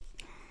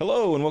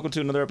Hello and welcome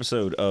to another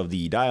episode of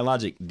the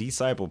Dialogic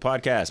Disciple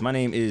Podcast. My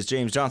name is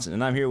James Johnson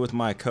and I'm here with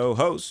my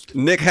co-host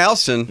Nick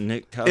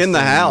Houston, in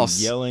the house,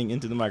 yelling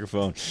into the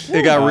microphone.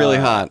 It got really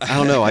hot. I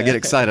don't know. I get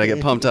excited. I get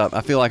pumped up.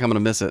 I feel like I'm going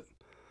to miss it.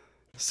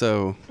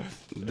 So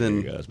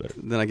then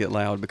I get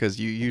loud because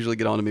you usually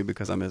get on to me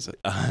because I miss it.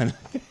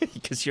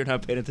 Because you're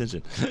not paying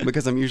attention.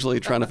 Because I'm usually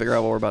trying to figure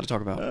out what we're about to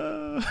talk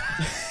about.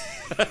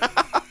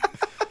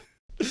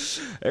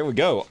 There we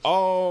go.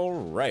 All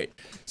right.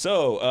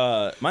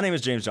 So my name is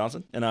James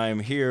Johnson and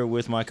I'm here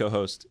with my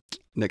co-host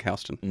Nick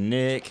Houston.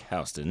 Nick, how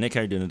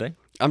are you doing today?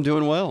 I'm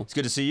doing well. It's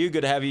good to see you.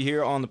 Good to have you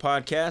here on the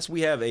podcast.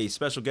 We have a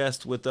special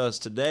guest with us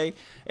today,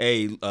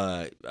 a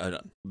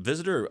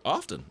visitor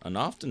I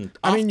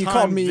mean, you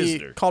called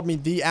me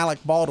the Alec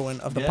Baldwin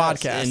of the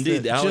podcast.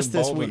 Indeed, Alec just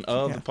this Baldwin week.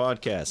 of the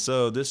podcast.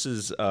 So this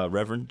is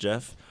Reverend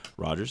Jeff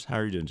Rogers. How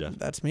are you doing, Jeff?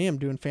 That's me. I'm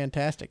doing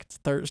fantastic. It's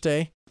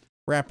Thursday,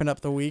 wrapping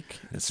up the week.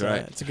 That's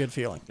right. It's a good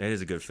feeling. It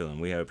is a good feeling.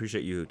 We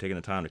appreciate you taking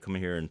the time to come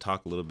in here and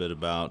talk a little bit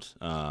about,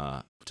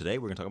 today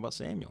we're going to talk about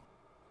Samuel.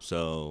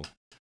 So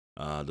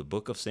the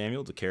book of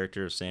Samuel, the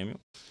character of Samuel,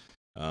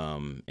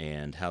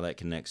 and how that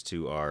connects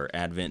to our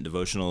Advent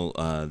devotional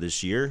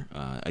this year.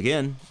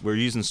 Again, we're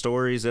using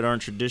stories that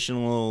aren't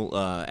traditional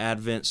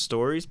Advent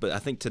stories, but I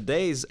think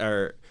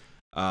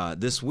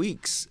this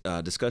week's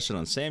discussion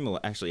on Samuel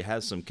actually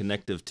has some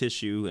connective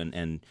tissue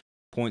and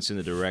points in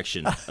the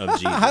direction of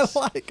Jesus.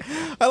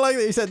 I like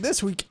that you said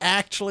this week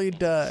actually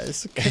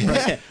does.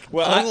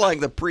 Well, unlike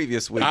the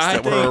previous weeks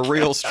that were a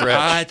real stretch.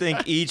 I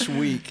think each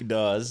week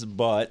does,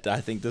 but I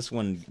think this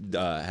one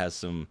has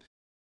some.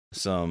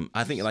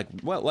 I think like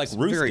it's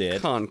Ruth very did.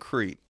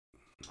 Concrete.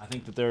 I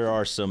think that there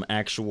are some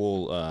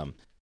actual.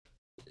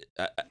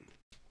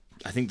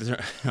 I think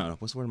there.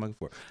 What's the word I'm looking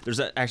for? There's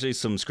actually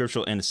some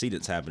scriptural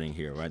antecedents happening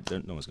here, right?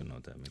 No one's gonna know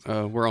what that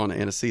means. We're on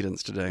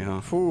antecedents today,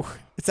 huh? Ooh,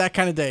 it's that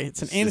kind of day.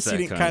 It's an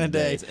antecedent kind of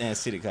day. It's an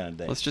antecedent kind of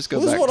day. Let's just go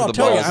Well, this back is what to I'll the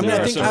tell you. balls I mean, in I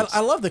our think shirts. I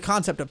love the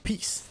concept of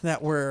peace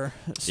that we're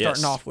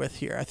starting off with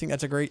here. I think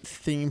that's a great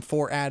theme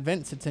for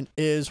Advent, since it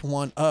is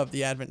one of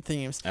the Advent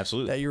themes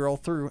Absolutely. that you roll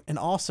through, and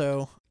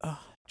also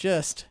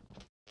just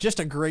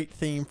a great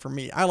theme for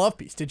me. I love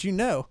peace. Did you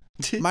know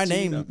my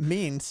name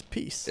means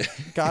peace?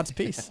 God's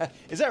peace.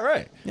 Is that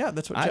right? Yeah,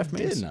 that's what Jeff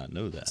means. I did not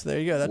know that. So there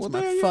you go. That's Well,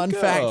 my there you fun go.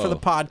 fact for the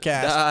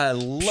podcast. I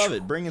love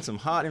it. Bringing some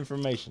hot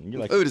information.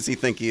 You're like, Who does he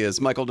think he is?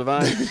 Michael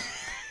Devine?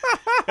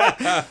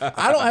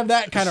 I don't have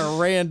that kind of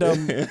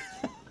random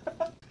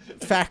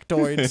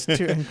factoids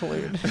to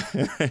include.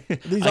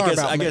 These are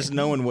about I me. guess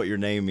knowing what your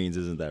name means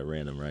isn't that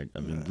random, right? I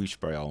mean, we should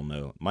probably all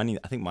know.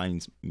 I think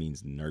mine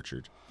means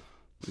nurtured.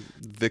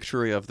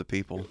 Victory of the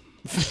people.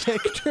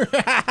 Victor.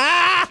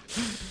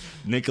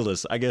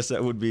 Nicholas. I guess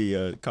that would be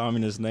a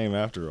communist name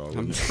after all. I'm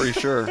wouldn't it? pretty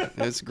sure.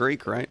 It's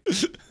Greek, right?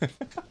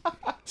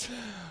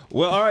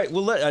 Well, all right.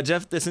 Well,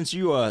 Jeff, since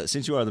you are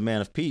the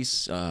man of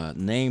peace,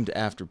 named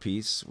after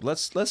peace,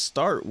 let's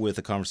start with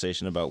a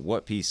conversation about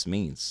what peace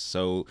means.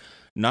 So,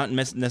 not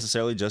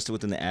necessarily just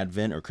within the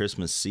Advent or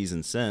Christmas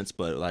season sense,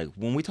 but like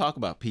when we talk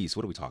about peace,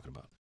 what are we talking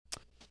about?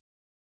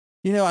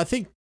 You know, I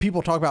think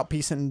people talk about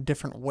peace in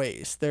different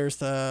ways.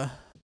 There's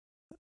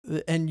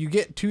and you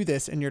get to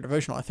this in your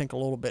devotional, I think, a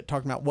little bit,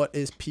 talking about what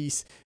is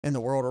peace in the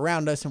world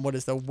around us and what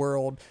is the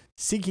world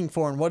seeking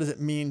for, and what does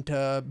it mean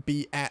to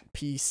be at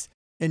peace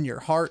in your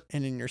heart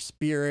and in your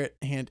spirit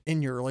and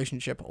in your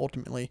relationship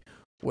ultimately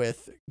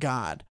with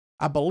God.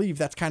 I believe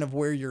that's kind of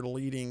where you're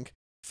leading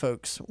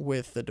folks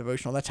with the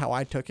devotional. That's how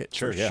I took it.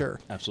 Sure.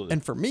 Absolutely.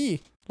 And for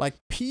me, like,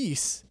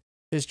 peace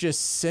is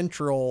just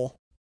central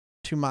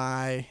to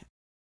my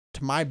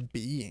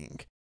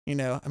being. You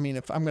know, I mean,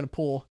 if I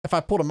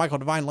pulled a Michael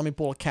Devine, let me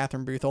pull a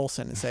Catherine Booth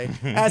Olsen and say,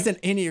 as an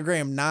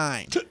Enneagram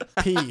 9,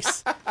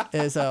 peace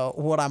is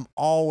what I'm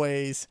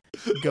always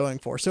going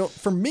for. So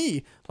for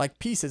me, like,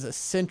 peace is a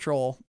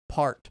central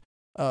part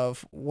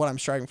of what I'm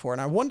striving for.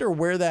 And I wonder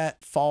where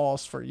that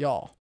falls for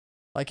y'all.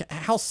 Like,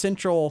 how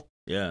central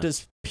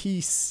does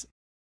peace,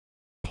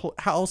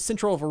 how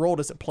central of a role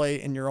does it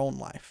play in your own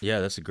life? Yeah,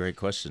 that's a great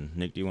question.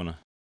 Nick, do you want to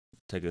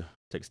take a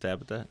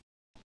stab at that?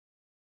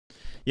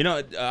 You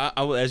know,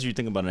 as you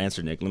think about an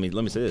answer, Nick, let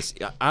me say this.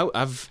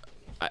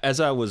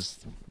 As I was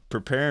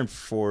preparing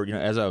for,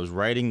 as I was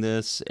writing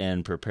this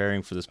and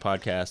preparing for this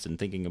podcast and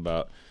thinking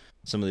about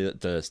some of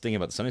the thinking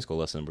about the Sunday school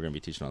lesson we're going to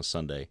be teaching on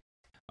Sunday,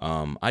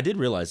 I did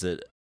realize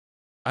that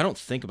I don't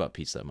think about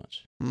peace that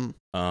much.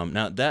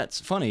 Now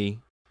that's funny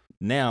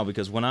now,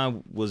 because when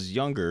I was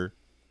younger,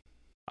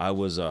 I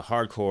was a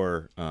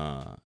hardcore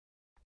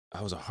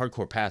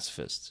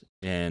pacifist,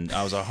 and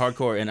I was a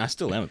hardcore, and I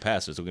still am a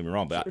pacifist. Don't get me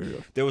wrong, but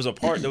there was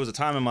a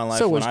time in my life.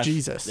 So when was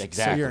Jesus.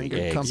 Exactly. So you're in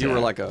good company. You were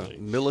like a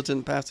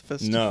militant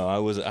pacifist? No, I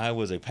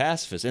was a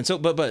pacifist, and so,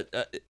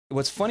 but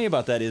what's funny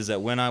about that is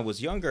that when I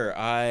was younger,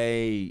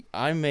 I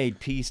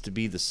made peace to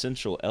be the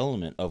central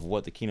element of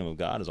what the kingdom of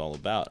God is all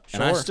about,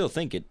 and I still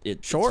think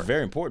it's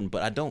very important.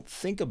 But I don't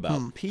think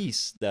about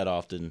peace that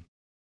often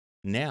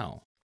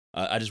now.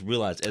 I just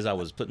realized as I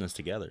was putting this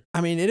together. I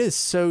mean, it is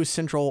so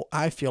central,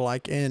 I feel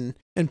like, in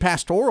in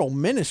pastoral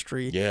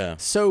ministry, Yeah.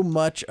 so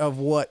much of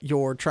what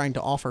you're trying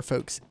to offer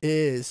folks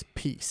is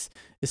peace,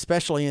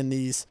 especially in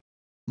these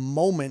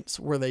moments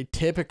where they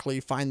typically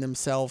find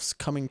themselves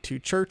coming to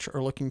church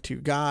or looking to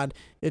God.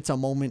 It's a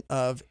moment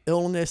of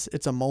illness.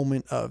 It's a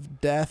moment of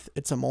death.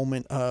 It's a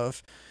moment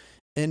of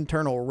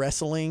internal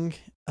wrestling.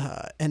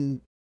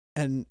 And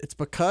it's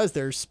because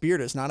their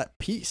spirit is not at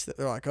peace that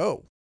they're like,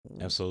 oh,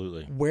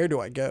 Absolutely. where do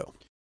I go?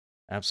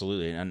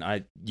 Absolutely.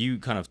 And you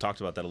kind of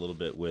talked about that a little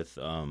bit with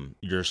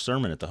your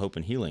sermon at the Hope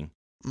and Healing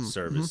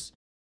service,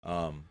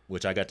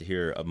 which I got to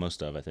hear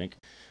most of, I think.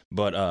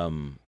 But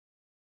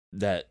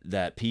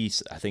that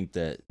peace, I think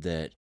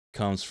that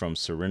comes from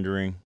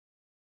surrendering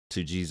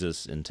to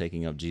Jesus and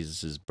taking up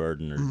Jesus's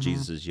burden or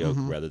Jesus's yoke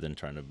rather than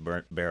trying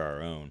to bear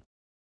our own.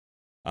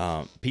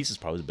 Peace is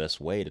probably the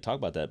best way to talk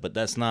about that, but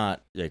that's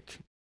not like,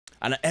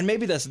 and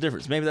maybe that's the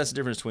difference. Maybe that's the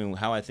difference between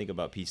how I think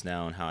about peace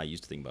now and how I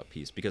used to think about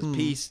peace. Because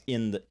peace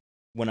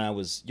when I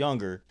was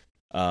younger,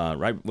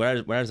 right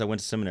as I went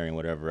to seminary and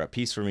whatever,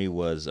 peace for me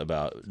was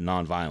about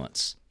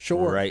nonviolence.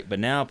 Sure. Right. But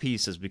now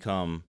peace has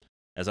become,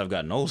 as I've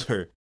gotten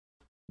older,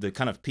 the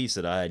kind of peace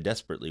that I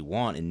desperately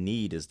want and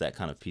need is that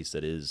kind of peace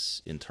that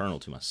is internal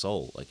to my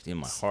soul, like in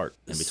my heart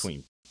and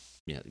between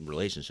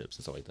relationships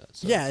and stuff like that.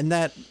 So. Yeah, and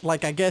that,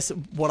 like, I guess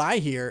what I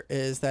hear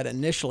is that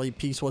initially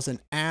peace was an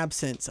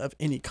absence of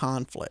any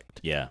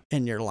conflict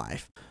in your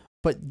life.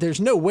 But there's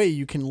no way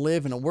you can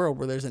live in a world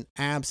where there's an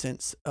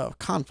absence of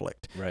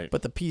conflict. Right.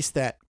 But the peace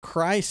that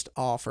Christ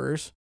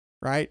offers,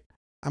 right?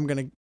 I'm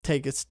going to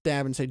take a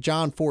stab and say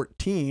John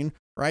 14,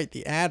 right?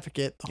 The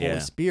advocate, the Holy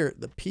Spirit,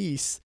 the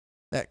peace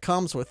that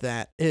comes with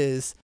that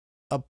is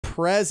a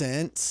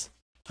presence,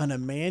 an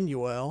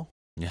Emmanuel,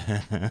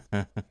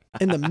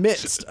 in the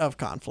midst of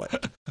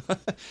conflict.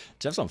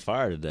 Jeff's on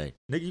fire today.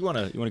 Nick, you want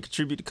to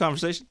contribute to the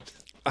conversation?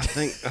 I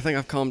think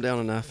I've calmed down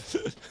enough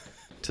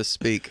to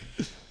speak.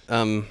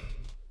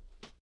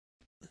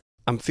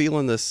 I'm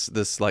feeling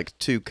this like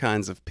two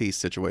kinds of peace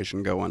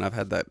situation going. I've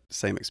had that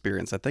same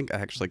experience. I think I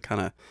actually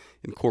kind of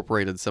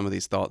incorporated some of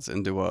these thoughts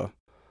into a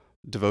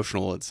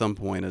devotional at some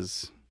point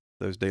as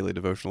those daily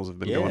devotionals have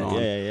been going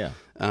on. Yeah.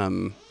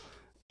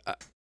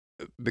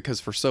 Because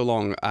for so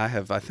long I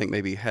think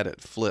maybe had it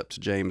flipped,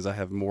 James. I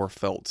have more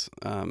felt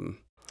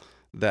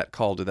that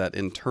call to that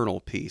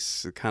internal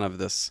peace, kind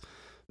of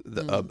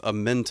a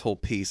mental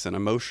peace, an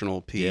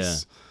emotional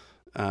peace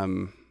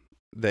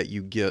that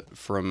you get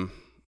from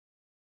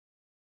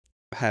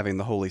having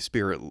the Holy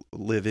Spirit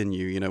live in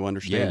you,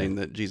 understanding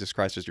that Jesus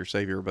Christ is your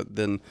Savior. But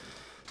then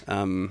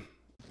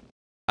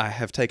I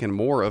have taken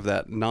more of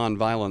that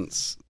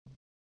nonviolence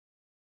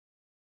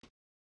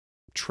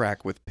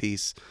track with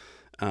peace.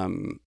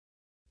 When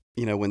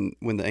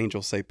the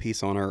angels say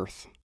peace on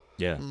earth,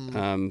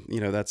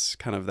 that's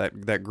kind of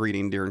that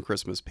greeting during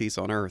Christmas, peace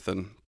on earth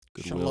and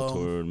goodwill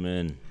toward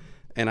men.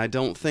 And I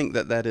don't think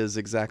that is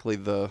exactly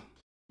the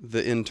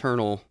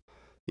internal,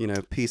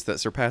 peace that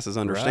surpasses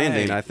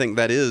understanding. Right. I think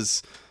that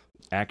is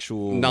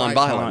actual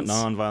nonviolence.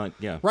 Nonviolent,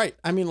 yeah. Right.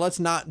 I mean, let's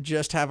not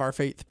just have our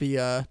faith be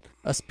a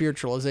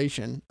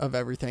spiritualization of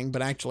everything,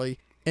 but actually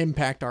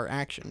impact our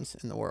actions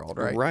in the world,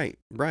 right?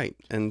 Right.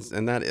 And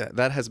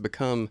that has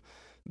become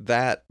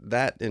that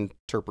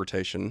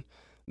interpretation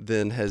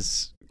then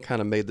has kind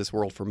of made this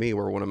world for me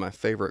where one of my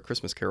favorite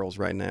Christmas carols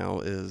right now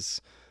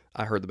is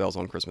I Heard the Bells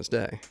on Christmas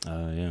Day.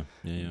 Yeah.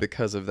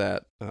 Because of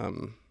that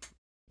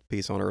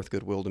peace on earth,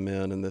 goodwill to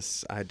men, and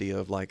this idea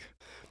of like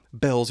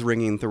bells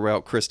ringing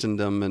throughout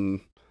Christendom,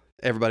 and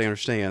everybody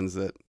understands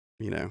that,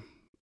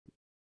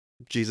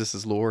 Jesus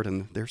is Lord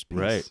and there's peace.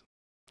 Right.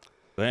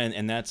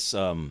 And that's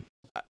and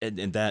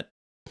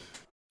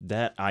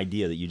that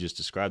idea that you just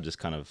described, this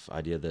kind of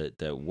idea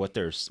that what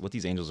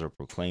these angels are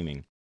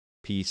proclaiming,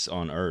 peace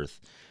on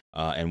earth,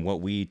 and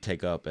what we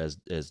take up as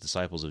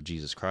disciples of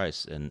Jesus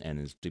Christ and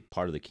as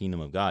part of the kingdom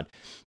of God,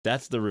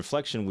 that's the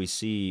reflection we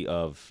see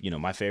of,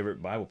 my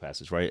favorite Bible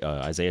passage, right?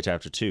 Isaiah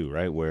chapter 2,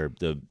 right? Where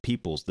the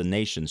peoples, the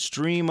nations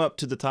stream up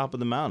to the top of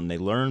the mountain. They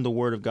learn the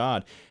word of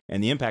God.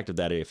 And the impact of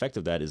that, the effect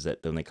of that is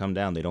that when they come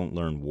down, they don't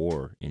learn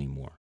war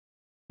anymore.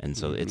 And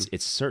so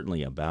it's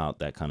certainly about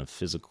that kind of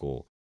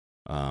physical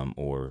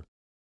or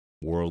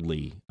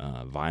worldly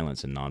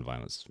violence and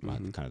nonviolence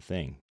kind of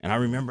thing. And I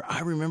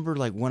remember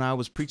like when I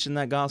was preaching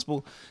that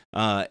gospel,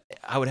 I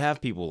would have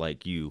people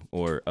like you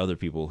or other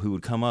people who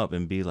would come up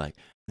and be like,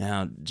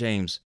 now,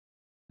 James,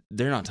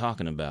 they're not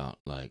talking about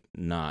like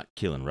not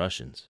killing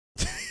Russians.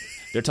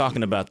 They're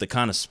talking about the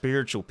kind of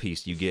spiritual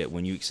peace you get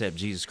when you accept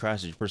Jesus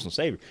Christ as your personal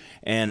Savior.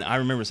 And I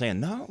remember saying,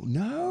 no,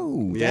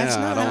 that's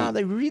not how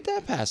they read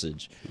that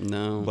passage.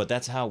 No. But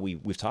that's how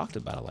we've talked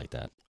about it like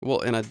that.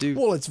 Well, and I do.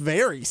 Well, it's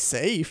very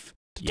safe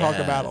to talk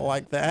about it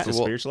like that. To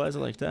spiritualize it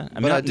like that.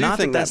 I do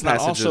think that's not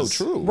also is,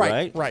 true,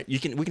 right? Right. We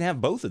can have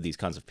both of these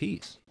kinds of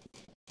peace.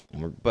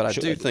 But I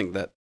do think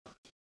that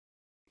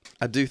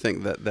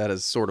that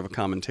is sort of a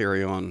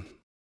commentary on.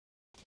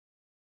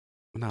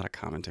 Not a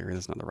commentary.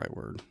 That's not the right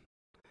word.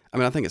 I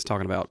mean, I think it's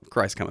talking about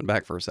Christ coming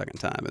back for a second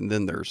time, and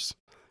then there's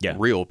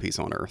real peace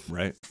on earth.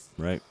 Right.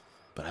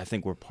 But I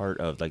think we're part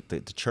of like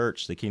the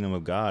church, the kingdom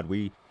of God.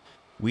 We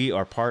we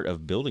are part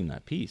of building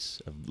that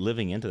peace, of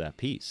living into that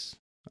peace.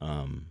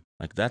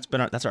 Like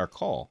that's our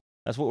call.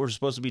 That's what we're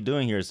supposed to be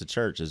doing here as the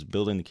church, is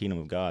building the kingdom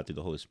of God through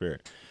the Holy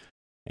Spirit.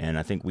 And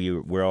I think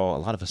we're all, a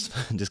lot of us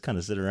just kind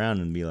of sit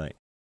around and be like,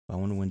 I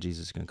wonder when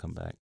Jesus is going to come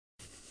back.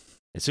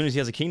 As soon as he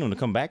has a kingdom to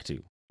come back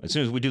to, as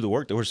soon as we do the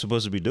work that we're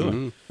supposed to be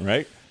doing,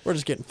 right? We're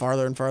just getting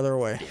farther and farther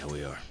away. Yeah,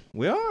 we are.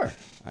 We are.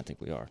 I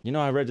think we are. You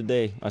know,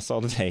 I saw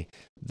today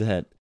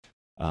that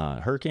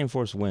hurricane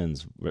force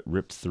winds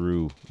ripped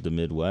through the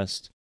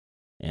Midwest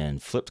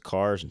and flipped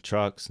cars and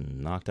trucks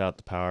and knocked out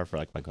the power for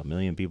like 1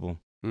 million people.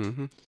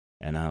 Mm-hmm.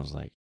 And I was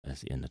like,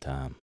 that's the end of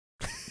time.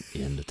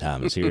 The end of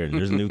time is here. And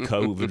there's a new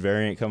COVID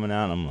variant coming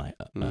out. And I'm like,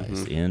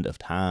 it's the end of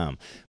time.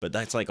 But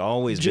that's like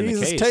always been the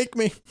case. Jesus, take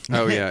me.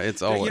 Oh, yeah.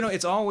 It's always. You know,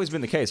 it's always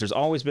been the case. There's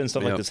always been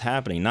stuff like this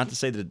happening. Not to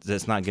say that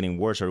it's not getting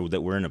worse or that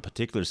we're in a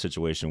particular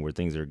situation where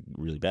things are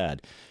really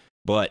bad.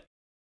 But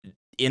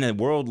in a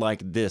world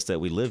like this that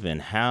we live in,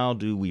 how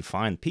do we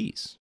find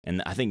peace?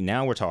 And I think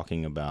now we're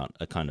talking about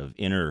a kind of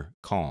inner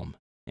calm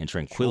and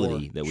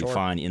tranquility that we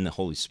find in the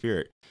Holy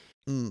Spirit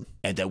and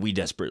that we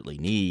desperately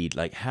need.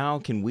 Like, how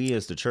can we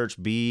as the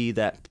church be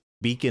that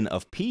beacon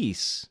of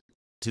peace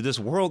to this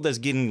world that's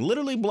getting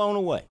literally blown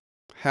away?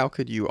 How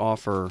could you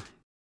offer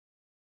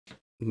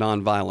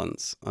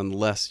nonviolence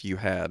unless you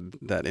had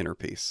that inner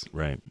peace?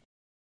 Right.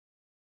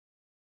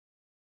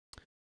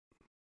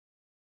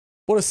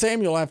 What does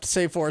Samuel have to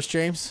say for us,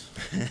 James?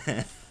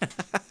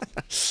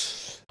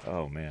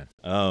 Oh, man.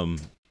 All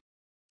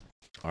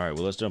right,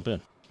 well, let's jump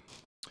in.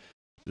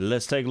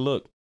 Let's take a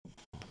look.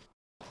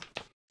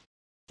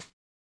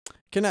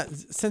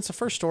 Since the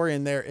first story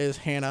in there is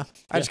Hannah,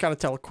 I just got to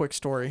tell a quick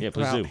story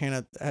about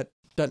Hannah that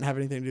doesn't have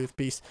anything to do with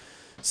peace.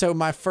 So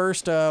my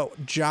first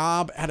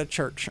job at a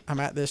church, I'm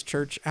at this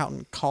church out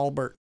in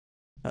Colbert,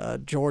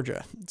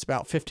 Georgia. It's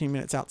about 15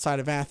 minutes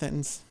outside of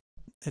Athens.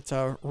 It's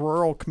a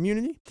rural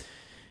community.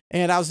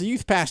 And I was the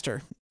youth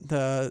pastor.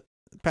 The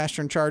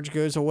pastor in charge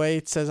goes away.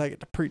 It says I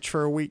get to preach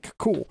for a week.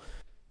 Cool.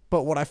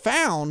 But what I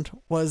found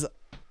was,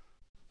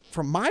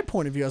 from my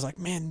point of view, I was like,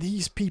 man,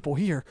 these people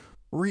here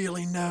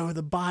really know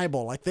the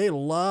Bible. Like, they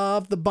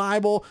love the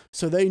Bible,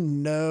 so they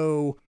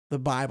know the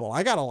Bible.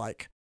 I gotta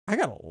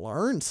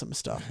learn some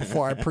stuff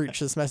before I preach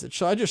this message.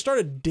 So I just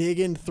started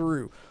digging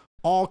through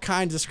all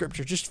kinds of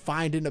scripture, just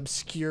finding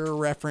obscure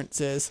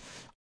references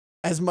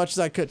as much as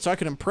I could, so I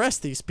could impress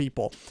these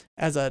people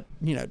as a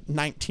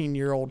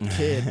 19-year-old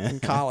kid in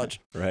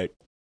college. Right.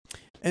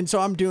 And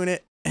so I'm doing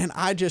it, and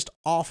I just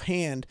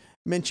offhand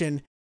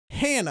mention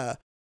Hannah,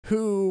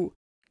 who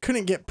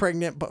couldn't get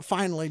pregnant but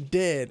finally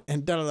did,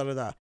 and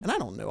da-da-da-da-da. And I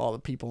don't know all the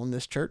people in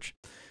this church,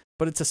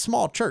 but it's a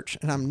small church,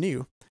 and I'm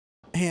new.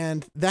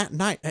 And that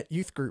night at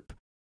youth group,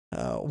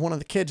 one of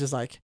the kids is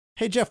like,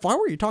 hey, Jeff, why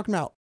were you talking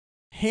about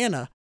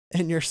Hannah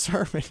in your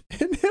sermon?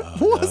 And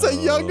it was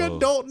a young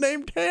adult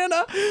named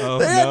Hannah.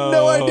 They had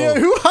no idea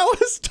who I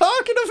was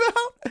talking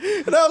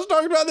about. And I was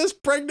talking about this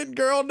pregnant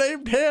girl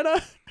named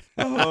Hannah.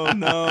 Oh,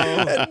 no.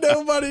 And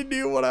nobody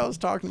knew what I was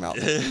talking about.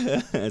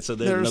 And so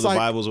they didn't know the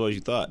Bible's what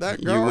you thought.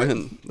 That girl.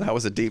 That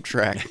was a deep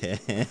track.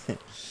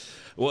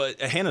 Well,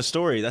 Hannah's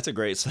story, that's a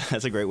great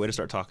way to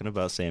start talking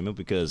about Samuel,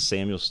 because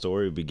Samuel's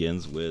story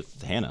begins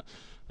with Hannah,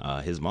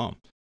 his mom.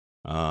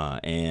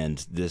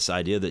 And this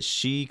idea that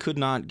she could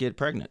not get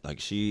pregnant,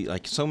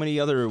 like so many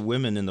other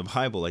women in the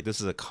Bible, like this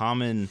is a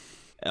common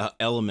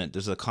element.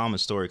 This is a common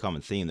story,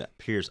 common theme that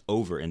appears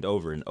over and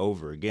over and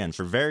over again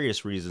for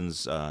various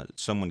reasons.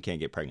 Someone can't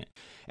get pregnant,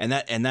 and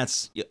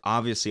that's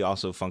obviously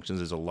also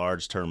functions as a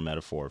large term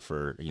metaphor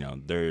for,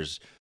 there's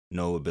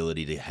no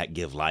ability to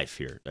give life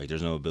here. Like,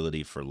 there's no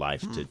ability for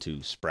life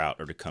to sprout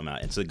or to come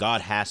out, and so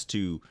God has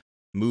to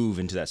move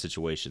into that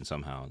situation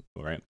somehow,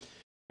 right?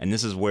 And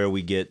this is where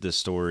we get the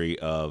story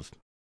of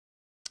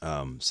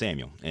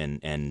Samuel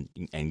and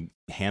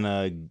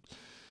Hannah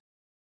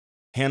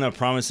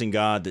promising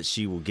God that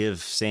she will give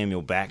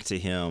Samuel back to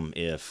him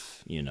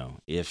if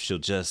she'll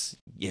just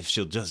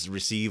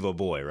receive a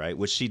boy, right?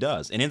 Which she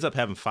does, and ends up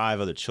having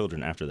 5 other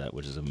children after that,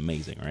 which is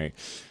amazing, right?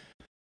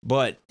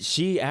 But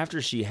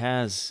after she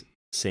has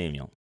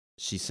Samuel,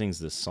 she sings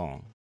this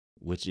song,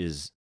 which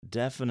is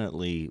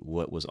definitely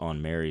what was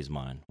on Mary's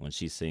mind when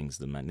she sings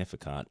the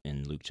Magnificat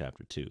in Luke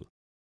chapter 2.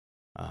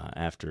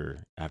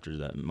 After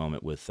that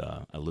moment with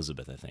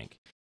Elizabeth, I think.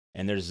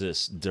 And there's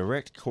this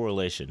direct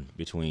correlation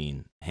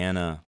between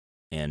Hannah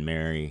and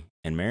Mary.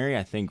 And Mary,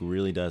 I think,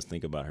 really does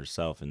think about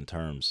herself in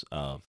terms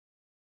of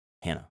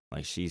Hannah.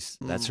 Like,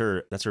 that's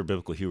her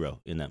biblical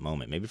hero in that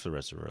moment, maybe for the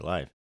rest of her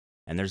life.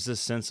 And there's this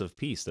sense of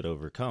peace that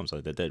overcomes,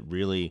 like that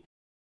really,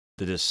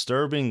 the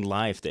disturbing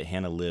life that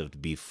Hannah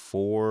lived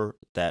before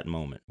that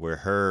moment, where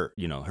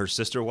her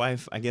sister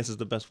wife, I guess is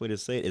the best way to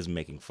say it, is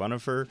making fun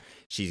of her.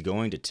 She's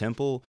going to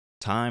temple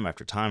time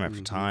after time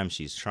after time.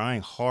 She's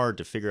trying hard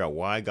to figure out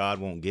why God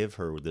won't give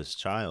her this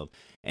child,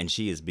 and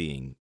she is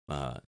being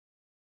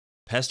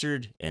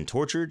pestered and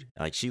tortured.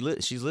 Like,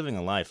 she's living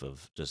a life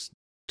of just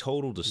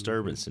total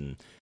disturbance and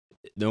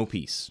no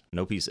peace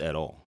at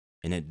all.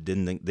 And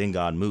then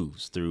God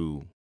moves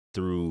through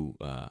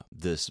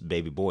this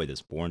baby boy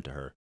that's born to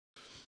her,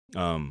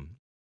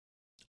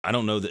 I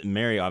don't know that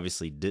Mary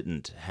obviously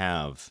didn't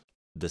have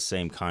the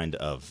same kind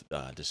of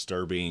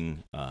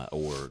disturbing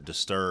or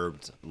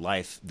disturbed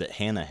life that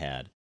Hannah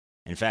had.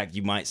 In fact,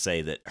 you might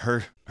say that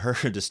her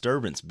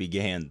disturbance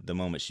began the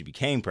moment she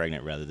became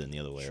pregnant rather than the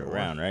other way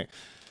around, right?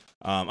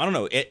 I don't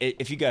know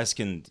if you guys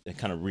can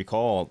kind of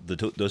recall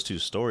those two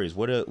stories.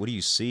 What do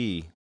you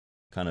see?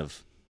 Kind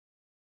of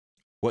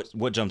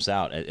what jumps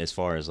out as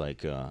far as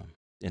like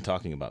in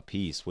talking about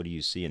peace? What do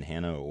you see in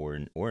Hannah or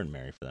in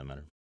Mary for that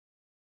matter?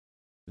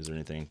 Is there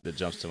anything that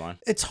jumps to mind?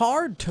 It's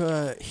hard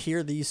to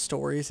hear these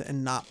stories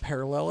and not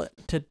parallel it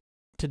to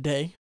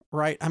today,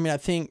 right? I mean, I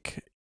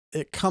think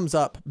it comes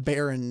up,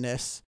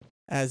 barrenness,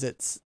 as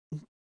it's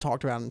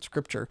talked about in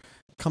scripture,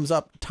 comes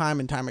up time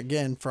and time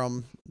again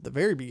from the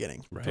very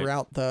beginning, Right.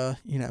 throughout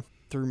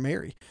through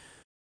Mary.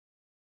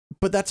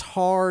 But that's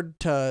hard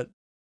to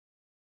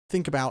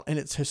think about in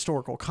its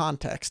historical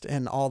context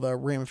and all the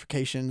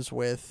ramifications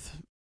with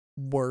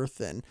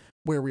worth and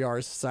where we are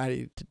as a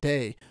society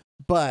today.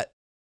 But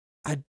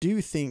I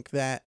do think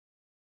that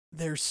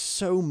there's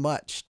so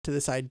much to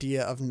this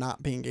idea of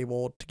not being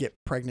able to get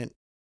pregnant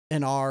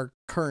in our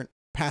current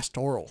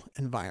pastoral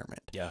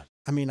environment. Yeah.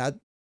 I mean,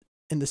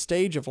 in the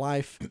stage of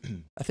life,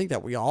 I think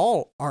that we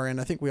all are in.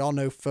 I think we all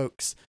know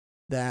folks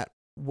that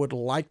would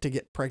like to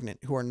get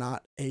pregnant who are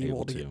not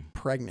able to get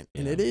pregnant.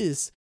 Yeah. And it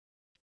is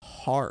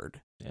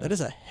hard. Yeah. That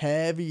is a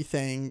heavy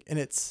thing. And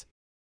it's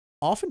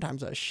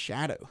oftentimes a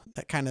shadow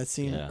that kind of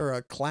seems, or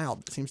a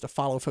cloud that seems to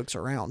follow folks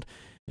around.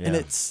 Yeah.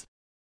 And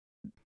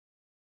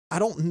I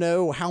don't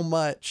know how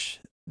much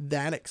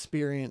that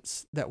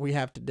experience that we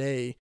have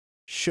today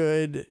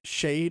should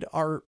shade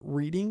our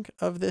reading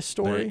of this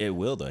story. But it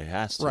will, though. It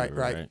has to.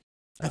 Right.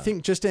 I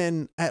think just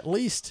at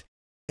least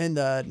in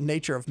the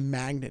nature of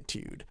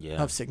magnitude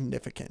of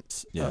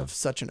significance of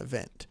such an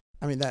event.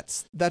 I mean,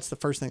 that's the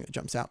first thing that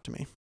jumps out to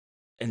me.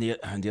 And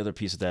the other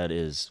piece of that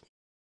is,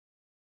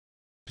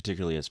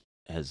 particularly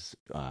as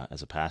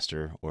a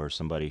pastor or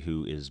somebody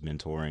who is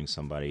mentoring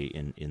somebody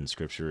in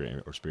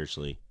scripture or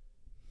spiritually,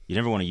 you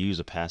never want to use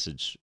a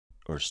passage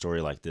or a story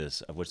like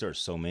this, of which there are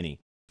so many,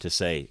 to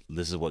say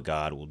this is what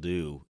God will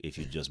do if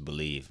you just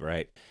believe,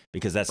 right?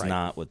 Because that's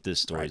not what this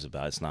story is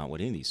about. It's not what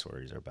any of these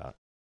stories are about.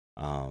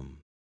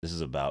 This is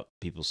about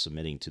people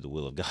submitting to the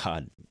will of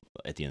God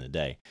at the end of the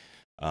day.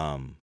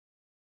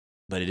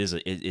 But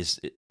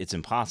it's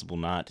impossible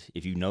not,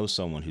 if you know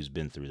someone who's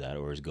been through that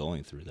or is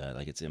going through that,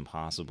 like it's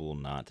impossible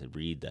not to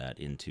read that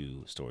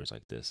into stories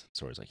like this,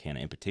 stories like Hannah,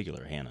 in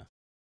particular Hannah,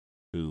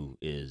 who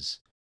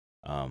is,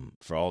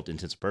 for all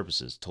intents and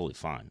purposes, totally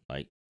fine.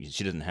 Like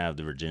she doesn't have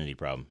the virginity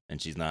problem,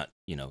 and she's not,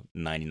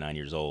 99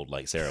 years old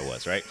like Sarah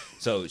was, right?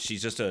 So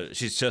she's just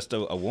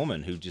a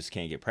woman who just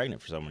can't get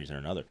pregnant for some reason or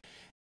another.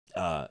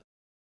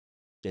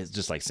 It's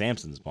just like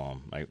Samson's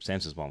mom. Like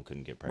Samson's mom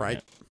couldn't get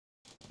pregnant.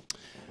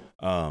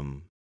 Right.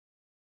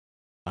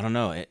 I don't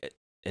know.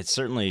 It's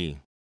certainly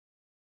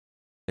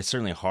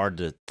hard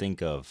to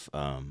think of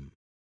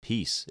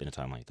peace in a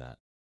time like that.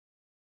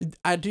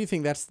 I do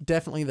think that's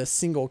definitely the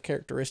single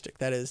characteristic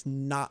that is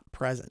not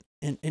present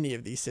in any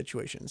of these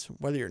situations.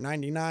 Whether you're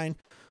 99,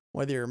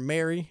 whether you're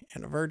Mary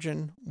and a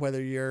virgin,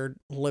 whether you're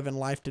living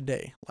life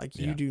today, like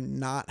you do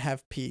not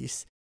have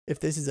peace if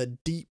this is a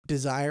deep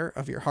desire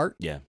of your heart.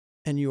 Yeah.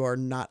 And you are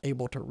not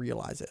able to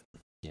realize it.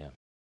 Yeah.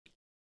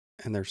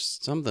 And there's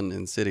something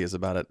insidious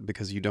about it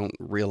because you don't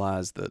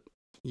realize that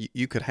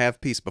you could have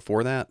peace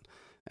before that.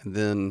 And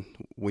then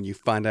when you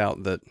find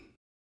out that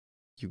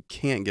you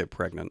can't get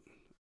pregnant,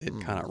 it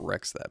kind of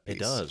wrecks that peace. It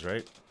does,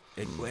 right?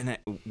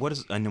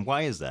 And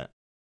why is that?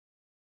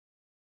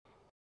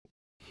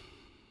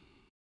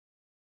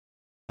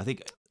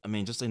 I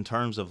mean, just in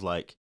terms of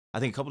I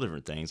think a couple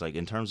different things. Like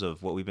in terms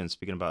of what we've been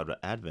speaking about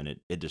Advent,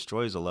 it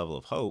destroys a level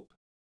of hope,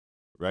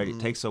 right? Mm-hmm.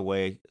 It takes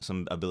away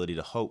some ability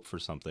to hope for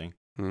something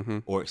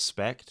or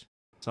expect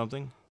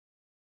something.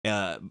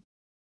 But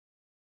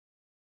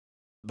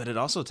it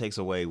also takes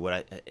away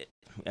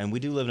and we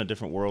do live in a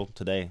different world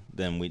today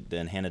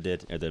than Hannah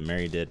did or than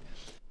Mary did.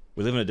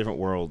 We live in a different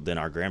world than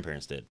our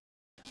grandparents did.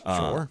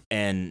 Sure.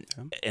 And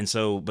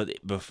so, but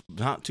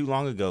not too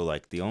long ago,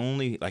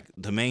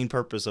 the main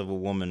purpose of a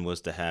woman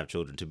was to have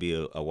children, to be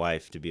a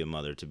wife, to be a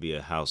mother, to be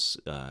a house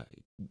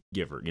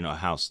giver, a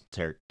house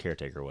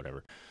caretaker or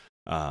whatever,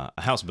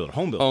 a house builder,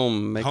 home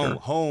builder,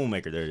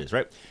 homemaker. There it is,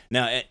 right?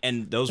 Now,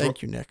 and those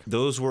Thank you, Nick.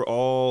 Those were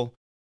all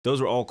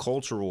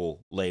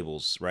cultural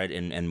labels, right?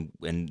 And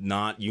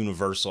not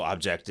universal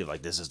objective,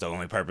 like this is the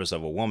only purpose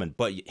of a woman.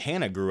 But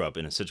Hannah grew up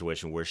in a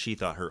situation where she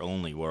thought her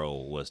only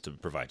role was to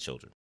provide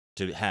children,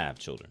 to have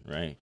children,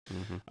 right?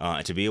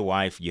 Mm-hmm. To be a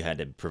wife, you had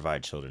to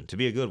provide children, to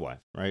be a good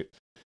wife, right?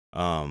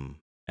 And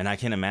I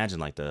can't imagine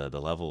the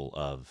level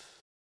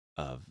of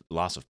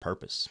loss of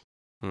purpose.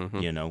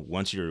 Mm-hmm.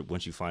 Once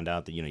you find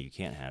out that you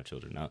can't have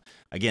children. Now,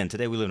 again,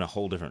 today we live in a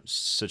whole different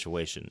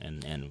situation,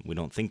 and we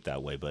don't think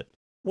that way, but.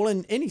 Well,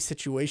 in any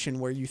situation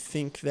where you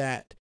think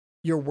that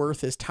your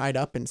worth is tied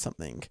up in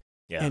something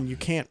and you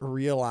can't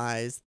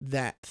realize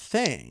that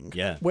thing,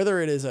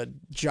 whether it is a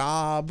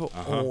job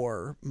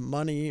or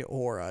money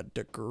or a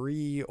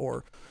degree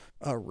or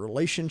a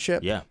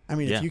relationship. Yeah. I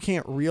mean, Yeah. if you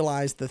can't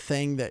realize the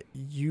thing that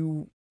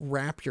you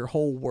wrap your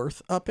whole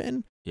worth up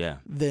in, Yeah.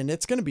 then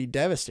it's going to be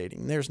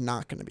devastating. There's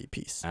not going to be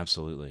peace.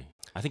 Absolutely.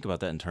 I think about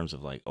that in terms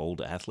of like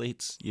old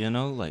athletes,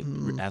 like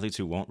athletes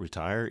who won't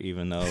retire,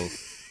 even though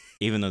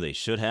they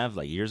should have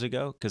like years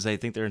ago, because they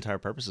think their entire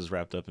purpose is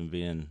wrapped up in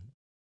being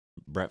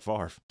Brett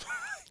Favre.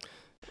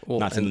 Well,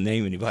 Not to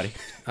name anybody.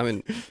 I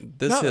mean,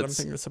 this Not that I'm hits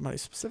thinking of somebody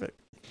specific.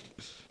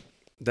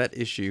 that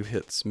issue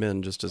hits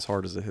men just as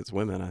hard as it hits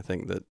women. I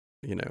think that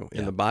in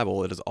Yeah. the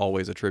Bible it is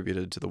always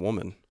attributed to the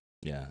woman.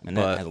 Yeah, and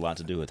But- that has a lot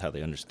to do with how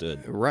they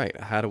understood. Right?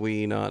 How do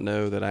we not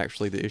know that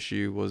actually the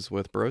issue was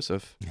with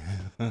Broseph?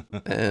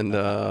 And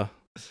That's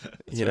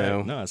you right.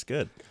 know, No, that's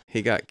good.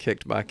 he got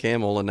kicked by a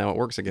camel and now it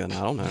works again.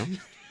 I don't know.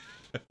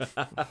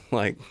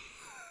 Like,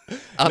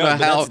 I No, don't know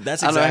but how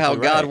that's I don't know how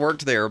exactly God right.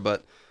 worked there,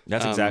 but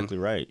That's exactly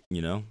right.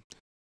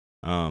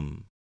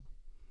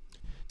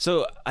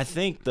 So I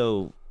think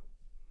though,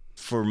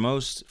 for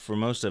most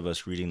of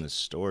us reading this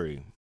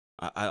story,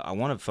 I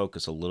want to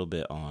focus a little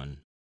bit on.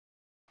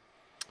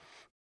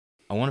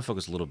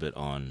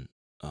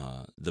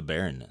 The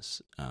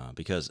barrenness,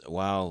 because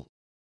while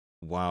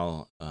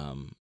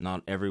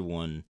not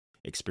everyone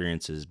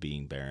experiences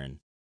being barren,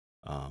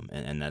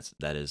 and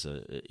that is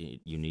a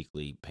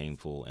uniquely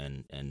painful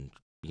and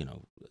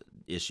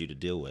issue to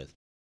deal with.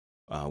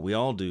 We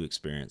all do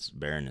experience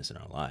barrenness in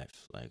our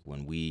life, like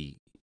when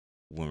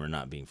we're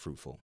not being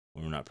fruitful,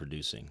 when we're not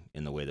producing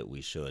in the way that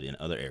we should in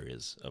other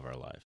areas of our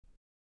life,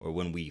 or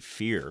when we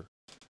fear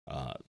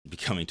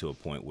becoming to a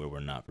point where we're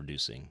not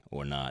producing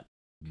or not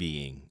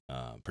being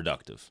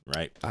productive,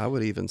 right? I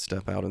would even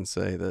step out and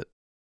say that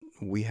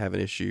we have an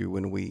issue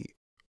when we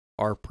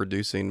are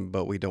producing,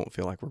 but we don't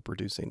feel like we're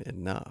producing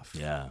enough.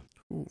 Yeah.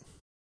 Ooh.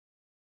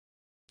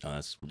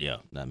 I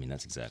mean,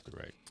 that's exactly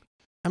right.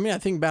 I mean, I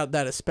think about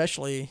that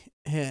especially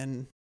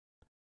in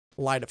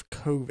light of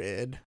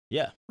COVID,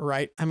 Yeah.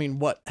 right? I mean,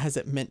 what has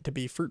it meant to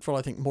be fruitful?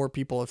 I think more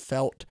people have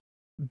felt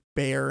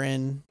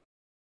barren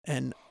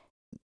and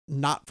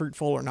not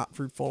fruitful or not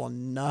fruitful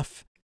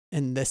enough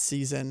in this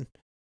season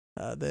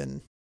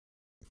than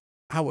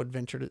I would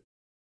venture to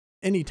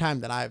any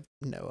time that I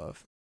know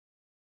of.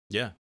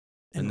 Yeah.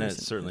 in And that's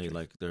recent certainly history.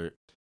 like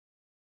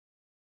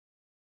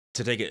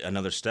to take it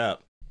another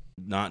step,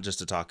 not just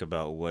to talk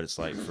about what it's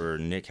like for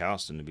Nick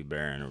Houston to be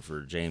barren or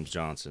for James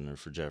Johnson or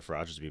for Jeff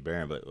Rogers to be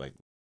barren, but like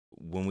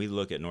when we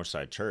look at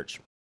Northside Church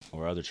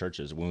or other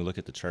churches, when we look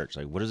at the church,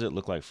 like what does it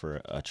look like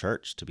for a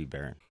church to be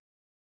barren,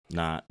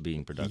 not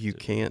being productive? You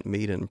can't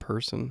meet in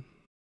person.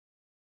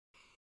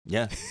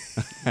 Yeah.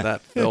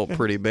 That felt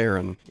pretty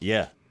barren.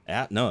 Yeah.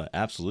 No,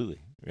 absolutely.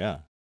 Yeah.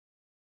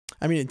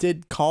 I mean, it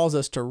did cause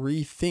us to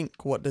rethink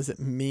what does it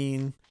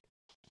mean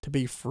to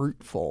be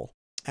fruitful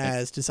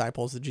as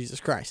disciples of Jesus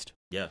Christ.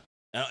 Yeah.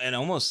 And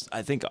almost,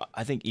 I think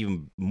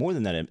even more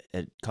than that,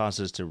 it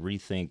causes us to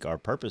rethink our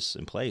purpose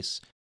and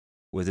place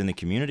within the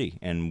community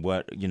and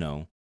what it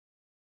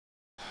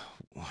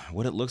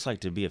looks like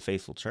to be a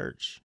faithful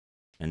church,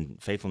 and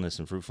faithfulness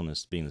and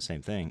fruitfulness being the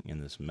same thing in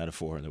this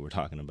metaphor that we're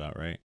talking about,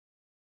 right?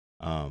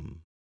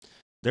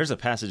 There's a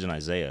passage in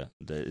Isaiah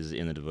that is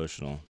in the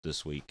devotional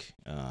this week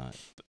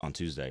on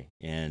Tuesday,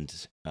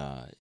 and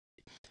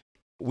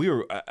we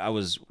were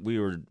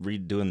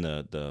redoing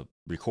the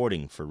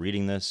recording for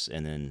reading this,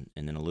 and then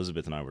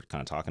Elizabeth and I were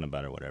kind of talking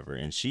about it or whatever,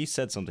 and she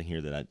said something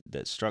here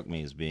that struck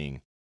me as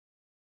being,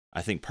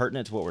 I think,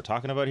 pertinent to what we're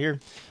talking about here,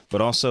 but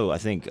also I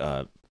think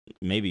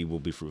maybe we'll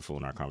be fruitful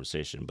in our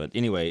conversation. But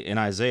anyway, in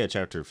Isaiah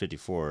chapter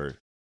 54,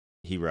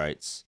 he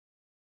writes,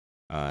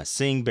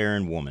 "Sing,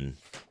 barren woman,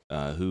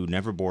 who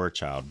never bore a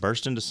child,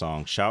 burst into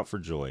song, shout for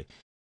joy,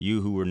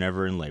 you who were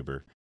never in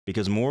labor,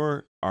 because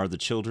more are the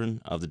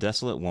children of the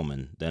desolate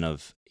woman than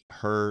of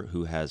her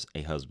who has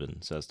a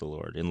husband, says the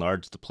Lord.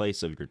 Enlarge the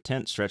place of your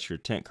tent, stretch your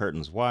tent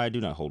curtains wide,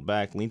 do not hold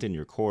back, lengthen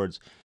your cords,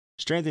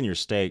 strengthen your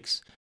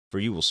stakes, for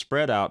you will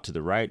spread out to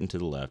the right and to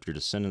the left. Your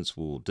descendants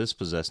will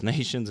dispossess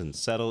nations and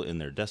settle in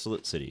their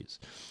desolate cities."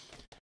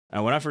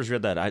 And when I first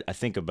read that, I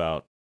think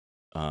about,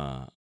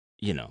 I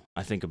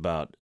think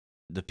about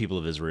the people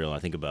of Israel. I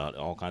think about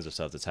all kinds of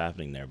stuff that's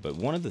happening there. But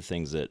one of the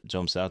things that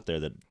jumps out there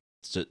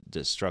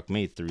that struck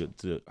me through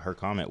her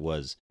comment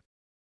was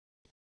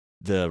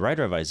the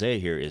writer of Isaiah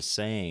here is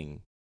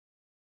saying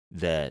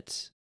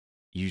that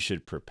you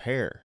should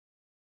prepare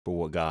for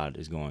what God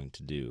is going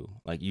to do.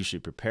 Like you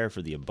should prepare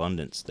for the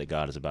abundance that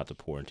God is about to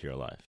pour into your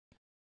life,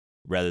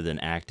 rather than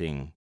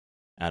acting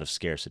out of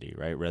scarcity,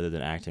 right? Rather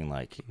than acting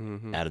like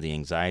out of the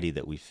anxiety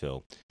that we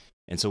feel.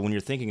 And so when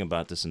you're thinking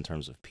about this in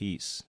terms of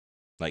peace,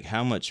 like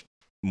how much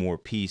more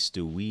peace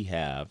do we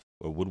have,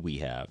 or would we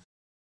have,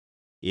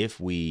 if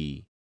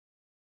we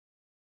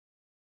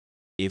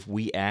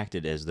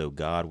acted as though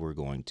God were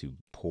going to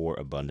pour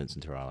abundance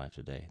into our life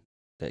today,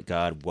 that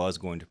God was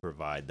going to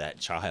provide that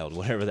child,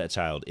 whatever that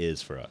child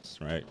is for us,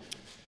 right?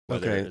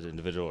 Whether it's an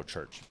individual or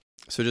church.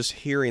 So just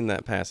hearing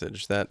that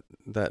passage, that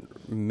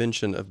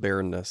mention of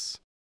barrenness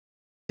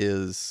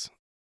is,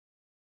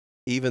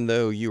 even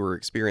though you are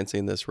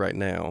experiencing this right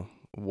now,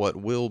 what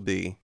will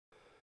be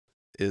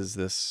is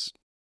this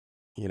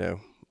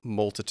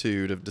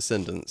multitude of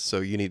descendants, so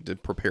you need to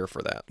prepare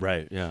for that.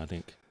 Right. Yeah, I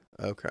think.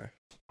 Okay.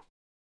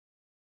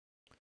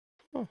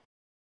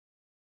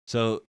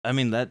 So, I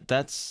mean,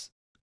 that's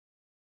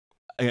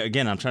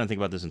again, I'm trying to think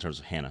about this in terms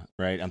of Hannah,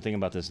 right? I'm thinking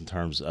about this in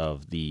terms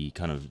of the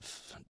kind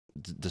of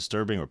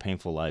disturbing or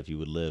painful life you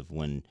would live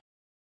when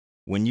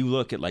you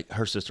look at like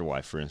her sister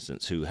wife, for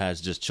instance, who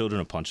has just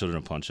children upon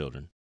children upon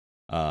children.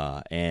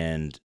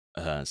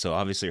 So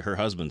obviously her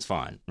husband's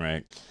fine,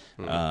 right?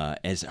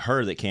 It's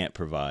her that can't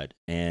provide.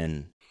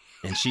 And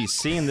she's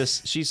seeing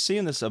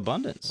this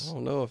abundance. I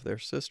don't know if they're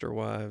sister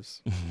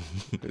wives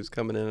who's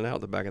coming in and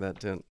out the back of that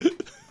tent.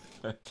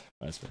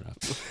 That's fair enough.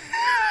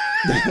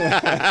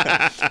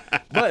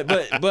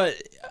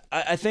 but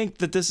I think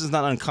that this is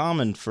not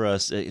uncommon for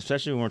us,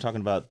 especially when we're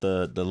talking about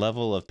the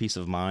level of peace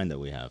of mind that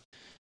we have.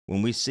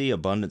 When we see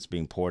abundance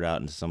being poured out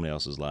into somebody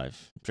else's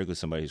life, particularly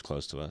somebody who's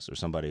close to us or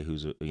somebody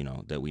who's,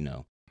 that we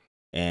know,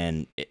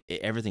 and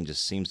everything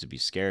just seems to be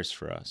scarce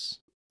for us,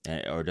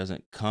 or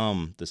doesn't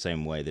come the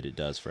same way that it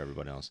does for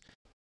everybody else.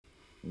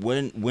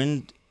 What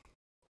move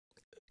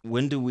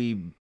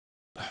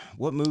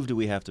do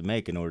we have to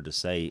make in order to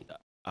say,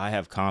 I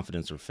have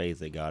confidence or faith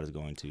that God is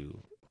going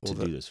to do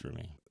this for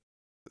me?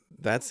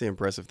 That's the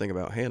impressive thing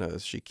about Hannah,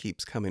 is she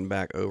keeps coming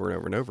back over and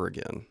over and over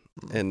again.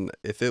 And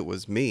if it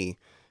was me,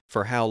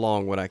 for how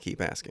long would I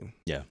keep asking?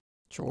 Yeah.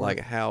 Sure.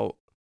 Like how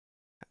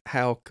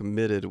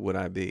committed would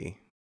I be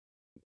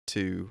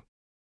to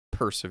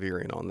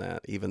persevering on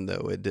that, even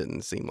though it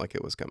didn't seem like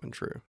it was coming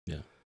true?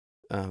 Yeah.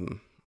 I'm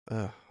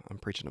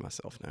preaching to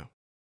myself now.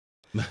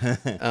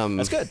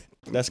 That's good.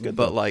 That's good.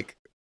 But like,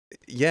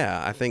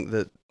 yeah, I think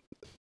that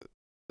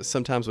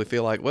sometimes we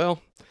feel like,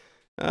 well,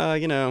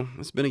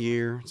 it's been a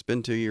year, it's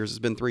been 2 years, it's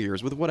been 3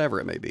 years, with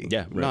whatever it may be.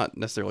 Yeah, right. Not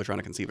necessarily trying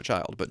to conceive a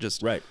child, but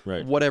just right.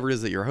 whatever it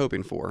is that you're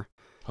hoping for.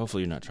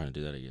 Hopefully you're not trying to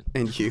do that again.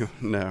 And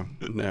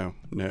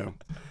no.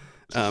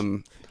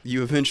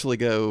 You eventually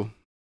go,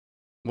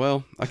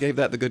 well, I gave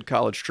that the good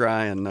college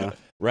try, and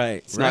right,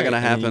 it's not going to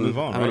happen. I'm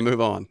going to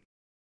move on.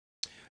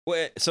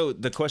 Well, so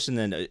the question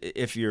then,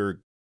 if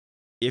you're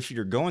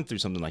going through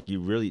something like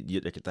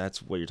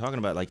that's what you're talking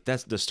about, like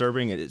that's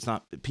disturbing. It's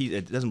not peace.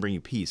 It doesn't bring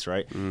you peace,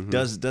 right? Mm-hmm.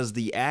 Does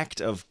the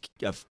act of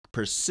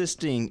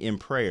persisting in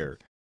prayer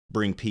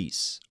bring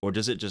peace, or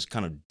does it just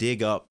kind of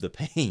dig up the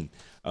pain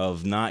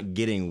of not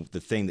getting the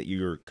thing that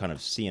you're kind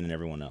of seeing in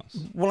everyone else?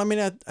 Well, I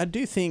mean, I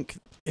do think,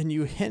 and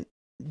you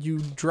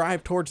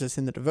drive towards this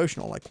in the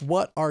devotional, like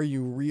what are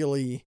you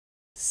really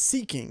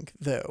seeking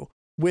though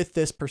with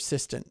this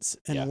persistence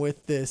and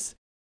with this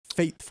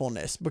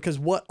faithfulness? Because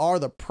what are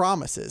the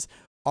promises?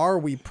 Are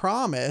we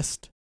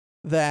promised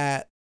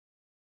that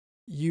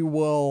you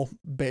will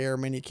bear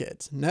many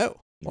kids? No.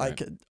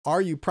 Like,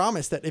 are you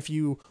promised that if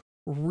you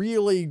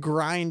really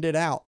grind it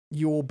out,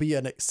 you will be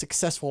a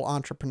successful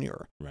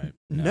entrepreneur? Right.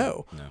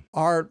 No.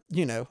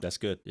 That's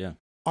good. Yeah.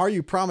 Are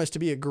you promised to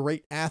be a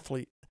great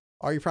athlete?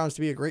 Are you promised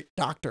to be a great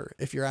doctor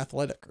if you're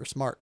athletic or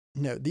smart?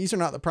 No, these are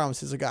not the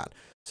promises of God.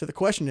 So the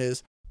question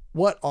is,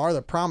 what are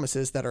the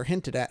promises that are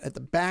hinted at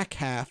the back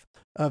half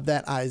of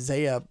that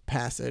Isaiah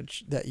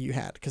passage that you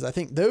had? Because I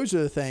think those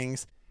are the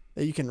things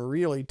that you can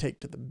really take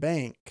to the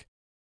bank.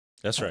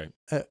 That's right.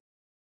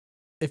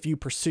 If you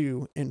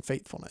pursue in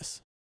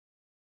faithfulness.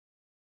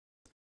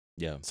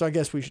 Yeah. So I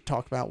guess we should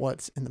talk about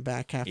what's in the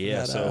back half.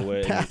 Yeah. Of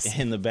that, so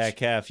in the back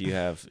half, you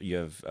have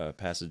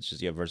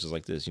passages. You have verses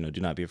like this.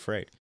 Do not be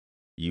afraid.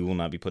 You will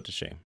not be put to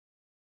shame.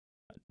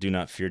 Do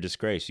not fear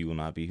disgrace. You will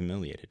not be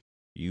humiliated.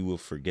 You will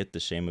forget the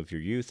shame of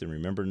your youth and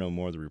remember no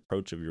more the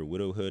reproach of your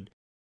widowhood.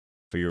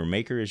 For your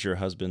Maker is your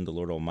husband. The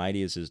Lord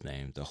Almighty is his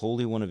name. The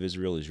Holy One of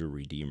Israel is your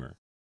Redeemer.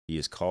 He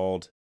is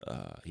called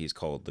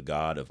the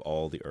God of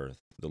all the earth.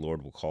 The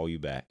Lord will call you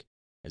back,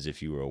 as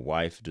if you were a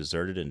wife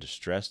deserted and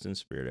distressed in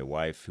spirit, a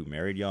wife who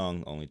married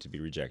young only to be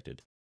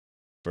rejected.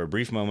 For a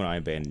brief moment I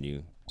abandoned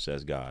you,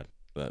 says God,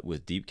 but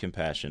with deep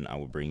compassion I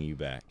will bring you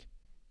back.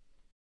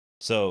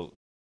 So,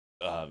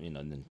 and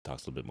then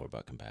talks a little bit more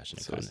about compassion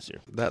and kindness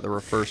here. Is that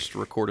the first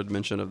recorded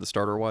mention of the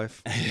starter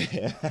wife?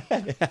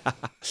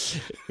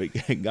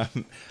 Maybe.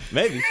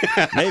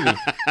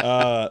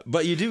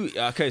 But you do.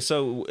 Okay,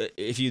 so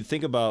if you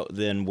think about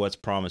then what's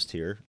promised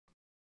here,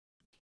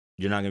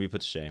 you're not going to be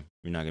put to shame.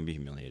 You're not going to be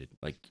humiliated.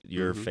 Like,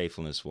 your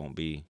faithfulness won't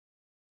be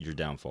your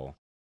downfall.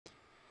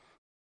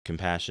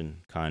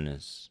 Compassion,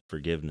 kindness,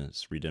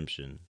 forgiveness,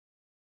 redemption.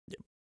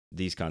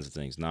 These kinds of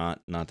things,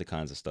 not the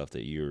kinds of stuff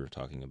that you're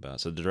talking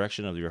about. So the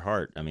direction of your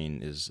heart, I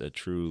mean, is a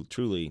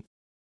truly.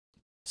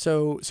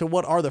 So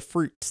what are the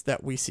fruits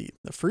that we see?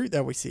 The fruit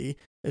that we see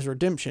is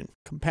redemption,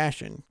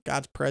 compassion,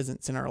 God's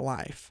presence in our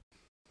life,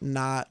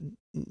 not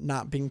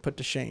being put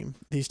to shame,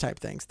 these type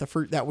of things. The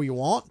fruit that we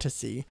want to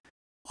see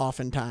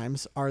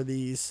oftentimes are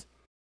these,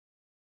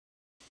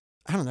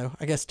 I don't know,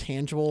 I guess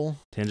tangible,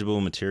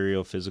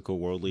 material, physical,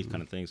 worldly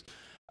kind of things.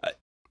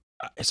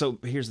 So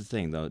here's the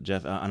thing, though,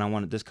 Jeff,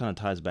 and this kind of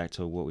ties back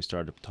to what we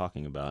started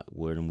talking about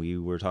when we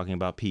were talking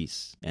about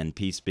peace, and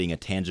peace being a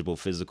tangible,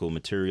 physical,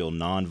 material,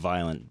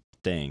 non-violent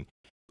thing.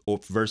 or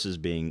versus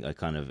being a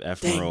kind of Dang,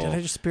 ephemeral. did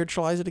I just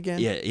spiritualize it again?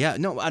 Yeah.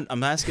 No,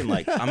 I'm asking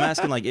like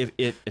if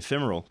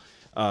ephemeral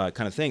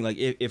kind of thing. Like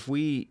if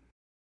we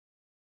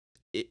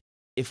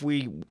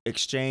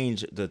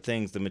exchange the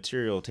things, the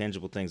material,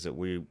 tangible things that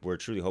we're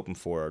truly hoping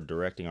for, or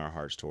directing our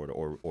hearts toward,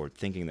 or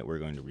thinking that we're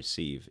going to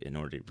receive in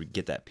order to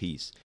get that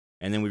peace,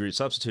 and then we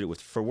substitute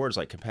it for words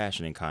like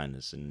compassion and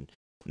kindness and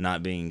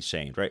not being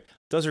shamed, right?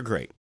 Those are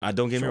great. I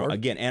don't get me wrong.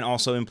 Again, and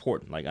also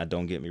important. Like, I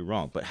don't get me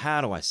wrong. But how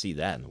do I see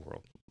that in the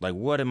world? Like,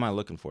 what am I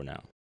looking for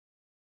now?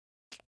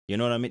 You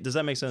know what I mean? Does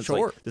that make sense?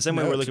 Sure. Like, the same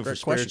way we're looking for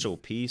question. spiritual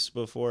peace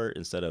before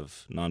instead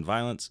of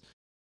nonviolence,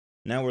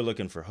 now we're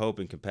looking for hope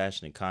and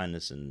compassion and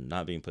kindness and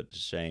not being put to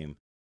shame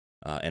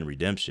and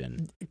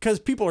redemption. Because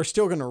people are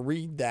still going to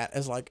read that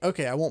as like,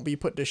 okay, I won't be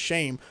put to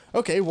shame.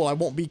 Okay, well, I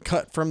won't be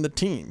cut from the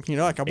team. You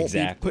know, like I won't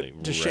be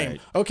put to shame.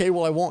 Okay,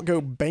 well, I won't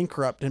go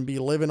bankrupt and be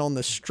living on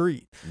the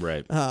street.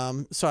 Right.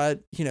 So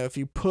if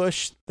you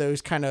push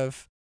those kind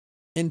of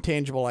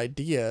intangible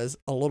ideas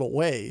a little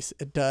ways,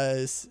 it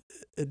does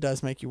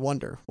make you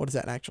wonder, what does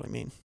that actually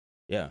mean?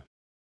 Yeah.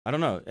 I don't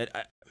know.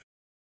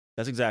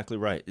 That's exactly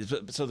right.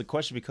 So the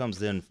question becomes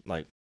then,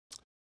 like,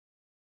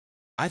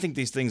 I think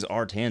these things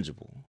are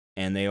tangible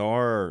and they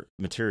are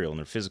material and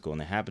they're physical and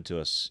they happen to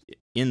us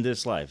in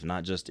this life,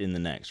 not just in the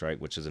next, right?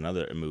 Which is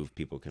another move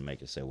people can make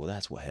and say, well,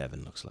 that's what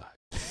heaven looks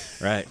like,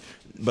 right?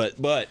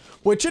 But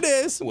which it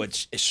is.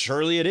 Which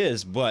surely it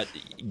is. But,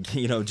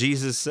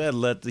 Jesus said,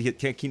 let the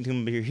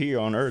kingdom be here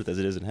on earth as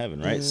it is in heaven,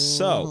 right?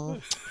 So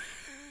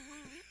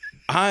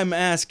I'm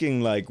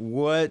asking, like,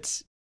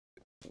 what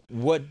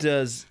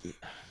does...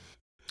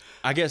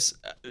 I guess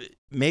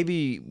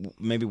maybe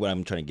what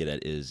I'm trying to get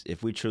at is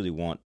if we truly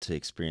want to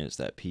experience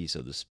that peace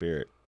of the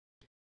Spirit,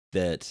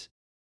 that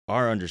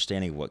our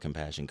understanding of what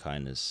compassion,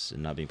 kindness,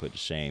 and not being put to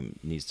shame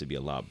needs to be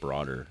a lot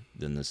broader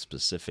than the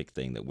specific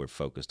thing that we're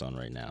focused on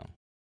right now.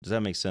 Does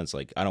that make sense?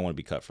 Like, I don't want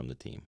to be cut from the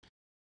team,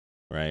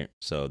 right?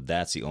 So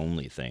that's the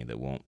only thing that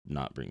won't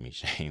not bring me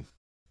shame.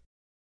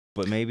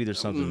 But maybe there's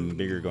something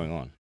bigger going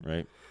on,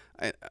 right?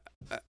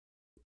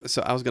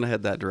 So I was going to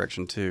head that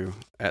direction too,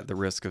 at the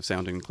risk of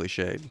sounding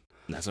cliched.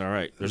 That's all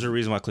right. There's a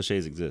reason why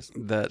cliches exist.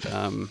 That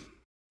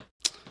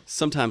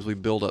sometimes we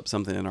build up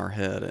something in our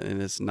head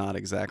and it's not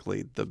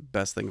exactly the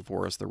best thing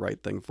for us, the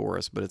right thing for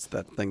us, but it's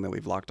that thing that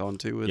we've locked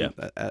onto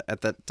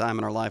at that time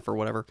in our life or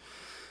whatever.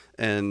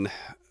 And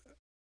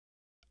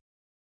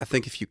I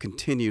think if you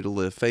continue to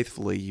live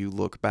faithfully, you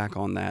look back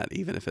on that,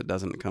 even if it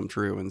doesn't come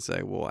true, and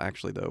say, well,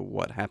 actually, though,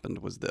 what happened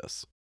was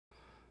this.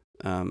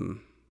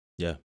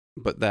 Yeah.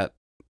 But that,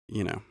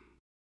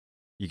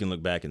 you can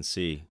look back and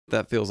see.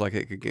 That feels like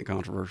it could get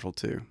controversial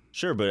too.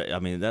 Sure, but I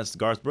mean, that's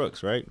Garth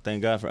Brooks, right?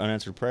 Thank God for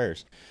unanswered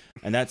prayers.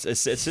 And that's a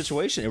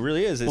situation. It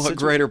really is. What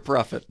greater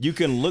prophet. You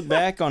can look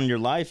back on your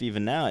life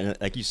even now, and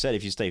like you said,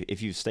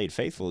 if you've stayed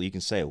faithful, you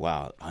can say,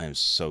 wow, I am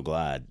so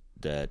glad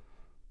that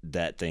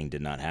thing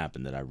did not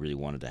happen that I really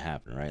wanted to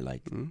happen, right?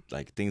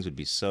 Like things would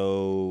be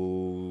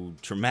so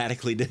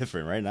dramatically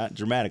different, right? Not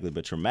dramatically,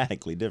 but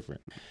traumatically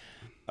different.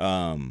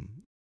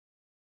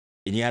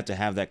 And you have to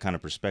have that kind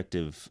of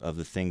perspective of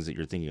the things that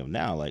you're thinking of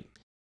now. Like,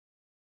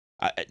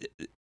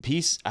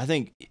 peace, I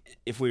think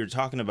if we were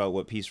talking about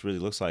what peace really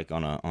looks like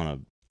on a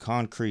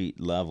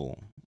concrete level,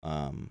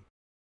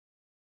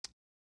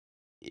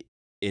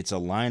 it's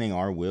aligning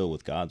our will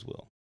with God's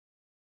will.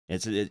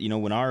 It's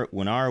when our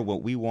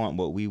what we want,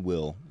 what we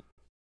will,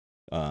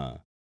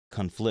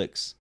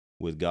 conflicts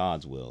with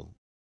God's will,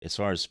 as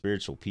far as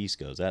spiritual peace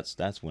goes,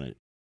 that's when it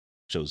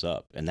shows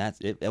up, and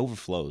it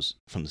overflows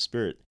from the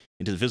spirit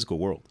into the physical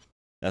world.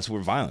 That's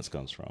where violence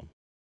comes from.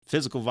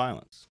 Physical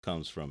violence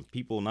comes from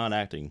people not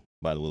acting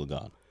by the will of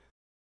God.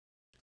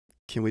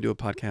 Can we do a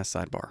podcast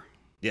sidebar?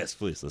 Yes,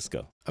 please. Let's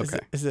go. Okay.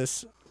 Is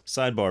this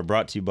sidebar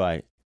brought to you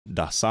by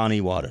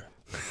Dasani Water?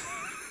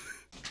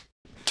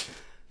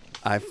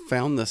 I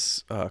found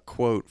this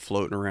quote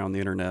floating around the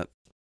internet,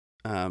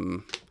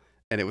 and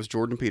it was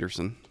Jordan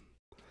Peterson.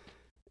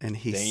 And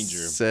he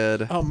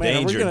said, "Oh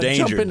man, danger, are we gonna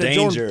jump into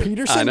Jordan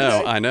Peterson I know,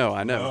 today? I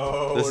know.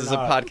 No, this is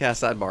not. A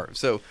podcast sidebar.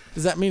 So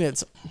does that mean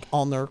it's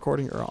on the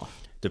recording or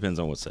off? Depends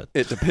on what's said.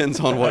 It depends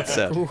on what's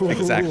said.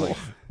 Exactly.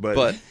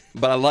 But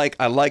I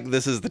like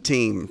this is the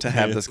team to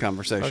have this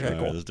conversation. Okay,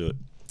 cool. Right, let's do it.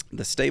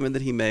 The statement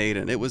that he made,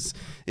 and it was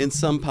in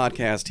some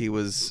podcast he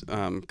was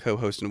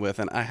co-hosting with,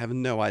 and I have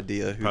no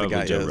idea who Probably the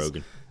guy Joe is.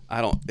 Rogan.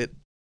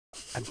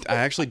 I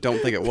actually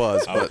don't think it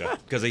was, but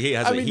because he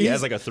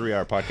has like a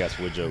 3-hour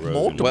podcast with Joe Rogan.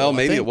 Multiple. well,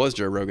 maybe it was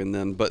Joe Rogan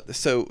then. But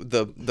so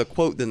the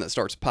quote then that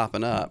starts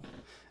popping up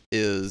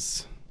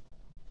is,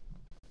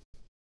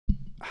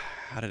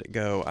 how did it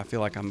go? I feel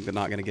like I'm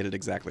not going to get it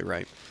exactly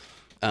right.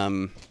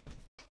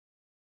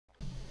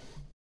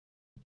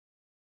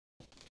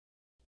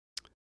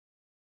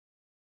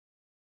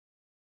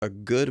 A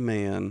good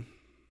man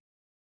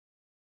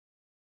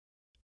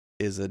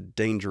is a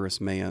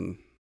dangerous man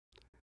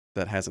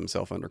that has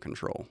himself under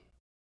control.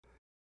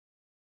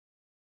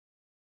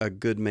 A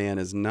good man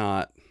is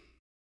not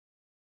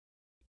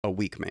a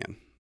weak man.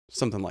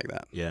 Something like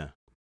that. Yeah.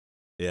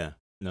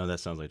 No, that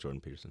sounds like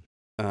Jordan Peterson.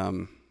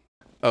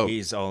 Oh,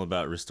 He's all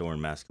about restoring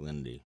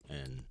masculinity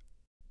and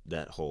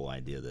that whole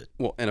idea that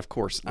well, and of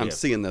course, I'm Yeah.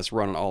 seeing this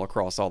running all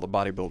across all the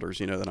bodybuilders,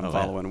 that I'm Oh,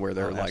 following, where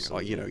they're like,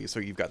 absolutely. so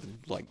you've got the,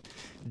 like,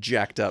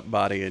 jacked up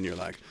body, and you're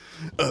like,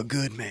 a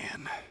good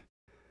man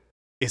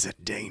is a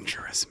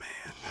dangerous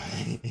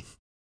man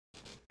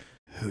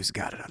who's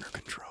got it under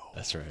control.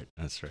 That's right.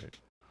 That's right.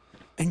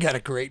 And got a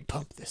great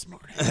pump this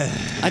morning.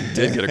 I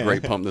did get a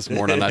great pump this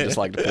morning. I'd just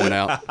like to point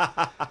out.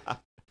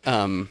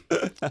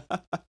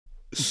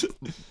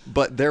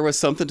 But there was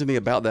something to me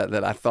about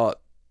that I thought,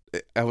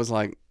 I was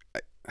like,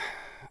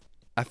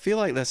 I feel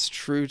like that's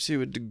true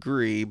to a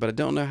degree, but I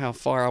don't know how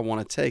far I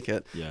want to take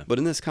it. Yeah. But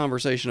in this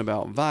conversation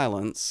about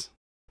violence,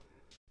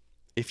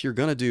 if you're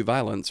going to do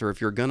violence, or if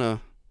you're going to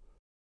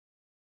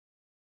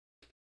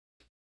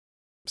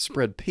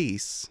spread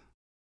peace,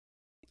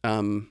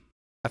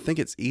 I think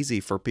it's easy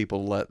for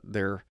people to let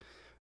their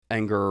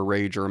anger or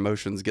rage or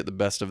emotions get the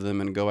best of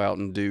them and go out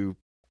and do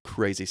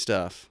crazy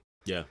stuff.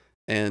 Yeah.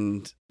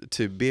 And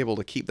to be able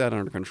to keep that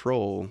under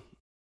control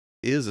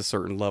is a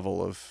certain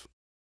level of,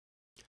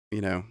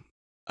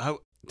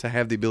 to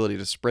have the ability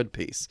to spread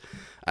peace.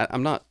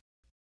 I'm not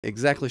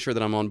exactly sure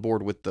that I'm on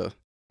board with the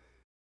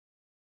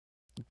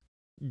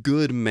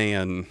good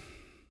man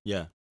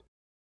Yeah.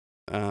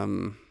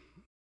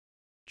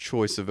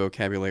 choice of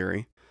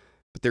vocabulary,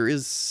 but there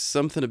is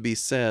something to be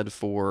said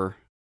for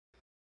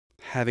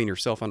having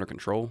yourself under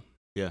control.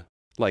 Yeah.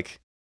 Like,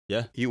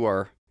 Yeah. you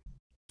are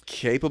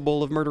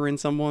capable of murdering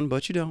someone,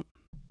 but you don't.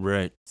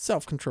 Right.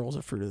 Self-control is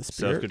a fruit of the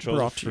spirit. Self-control is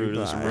a Brought to you fruit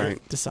of the by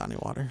spirit.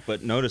 Dasani Water.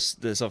 But notice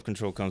the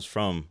self-control comes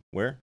from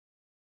where?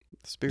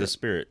 Spirit. The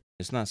spirit.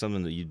 It's not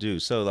something that you do.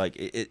 So like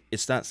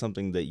it's not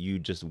something that you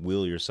just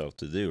will yourself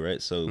to do,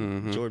 right? So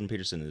Mhm. Jordan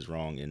Peterson is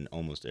wrong in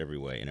almost every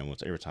way, and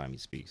almost every time he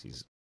speaks,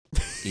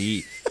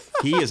 he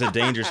is a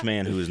dangerous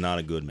man who is not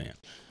a good man.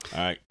 All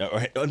right.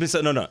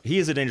 No. He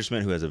is a dangerous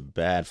man who has a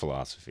bad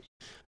philosophy.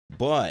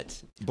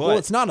 But Well,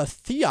 it's not a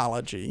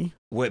theology.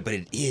 but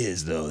it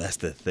is though. That's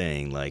the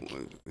thing. Like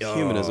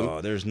Humanism. oh,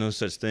 there's no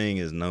such thing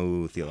as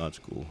no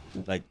theological.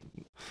 Like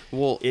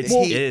Well, it's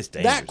Well, it is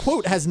dangerous. That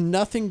quote has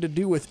nothing to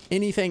do with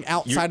anything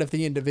outside of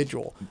the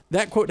individual.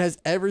 That quote has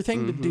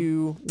everything to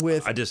do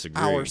with I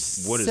disagree.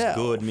 ourself. What does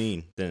good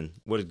mean then?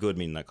 What does good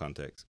mean in that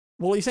context?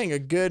 Well, he's saying a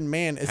good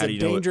man is How a do you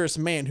know it? dangerous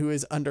man who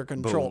is under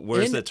control. But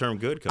where's In- that term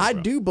good come I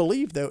from? do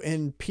believe, though,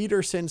 in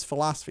Peterson's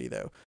philosophy,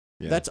 though,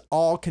 Yeah. that's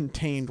all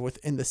contained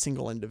within the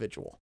single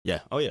individual.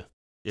 Yeah. Oh yeah.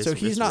 So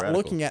he's not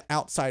looking at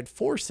outside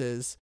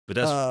forces. But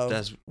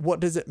that's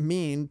What does it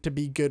mean to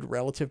be good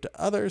relative to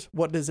others?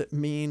 What does it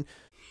mean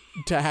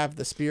to have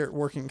the spirit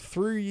working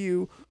through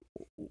you?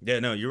 yeah.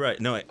 No, you're right.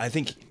 No, I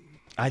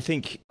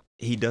think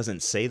he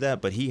doesn't say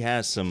that, but he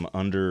has some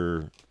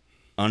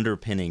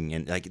underpinning,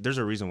 and like there's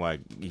a reason why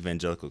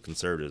evangelical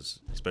conservatives,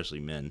 especially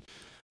men,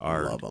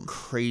 are Love 'em.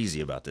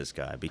 crazy about this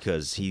guy,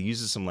 because he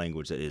uses some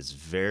language that is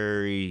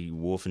very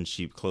wolf in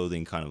sheep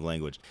clothing kind of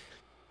language.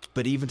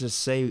 But even to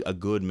say a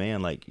good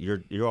man, like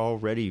you've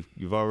already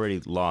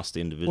lost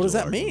the individual. What does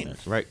that argument, mean?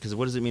 right? Because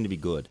what does it mean to be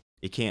good?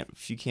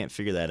 If you can't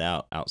figure that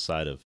out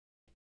outside of,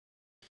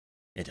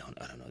 I don't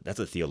know. That's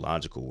a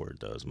theological word,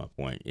 though. Is my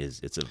point.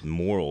 It's a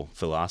moral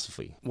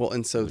philosophy. Well,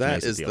 and so Which that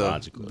makes it is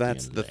theological at the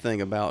that's end of the the day.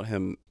 thing about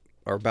him,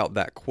 or about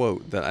that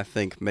quote, that I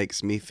think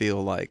makes me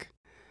feel like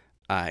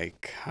I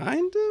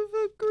kind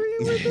of agree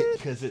with it.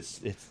 Because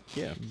it's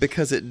yeah.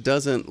 Because it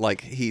doesn't,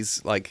 like,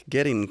 he's like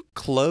getting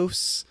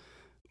close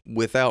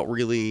without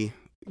really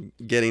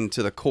getting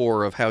to the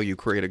core of how you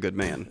create a good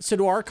man. So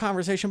to our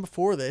conversation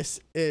before this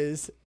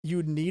is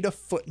you need a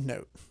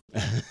footnote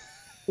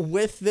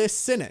with this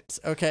sentence,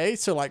 okay?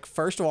 So like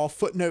first of all,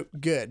 footnote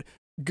good.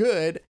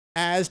 Good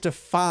as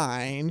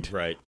defined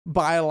Right.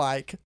 by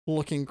like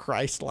looking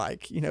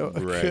Christ-like, a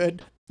Right.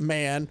 good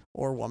man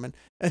or woman.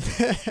 And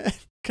then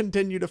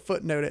continue to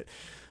footnote it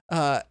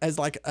as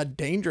like a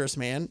dangerous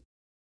man.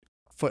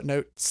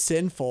 Footnote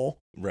sinful.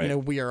 Right.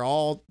 We are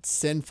all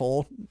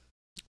sinful.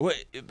 Well,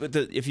 but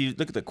if you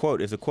look at the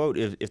quote, if the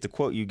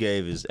quote you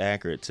gave is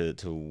accurate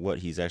to what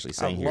he's actually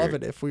saying I'd here, love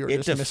it if we were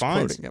it just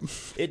defines- misquoting him.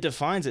 it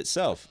defines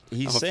itself.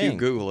 He's If you saying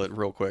Google it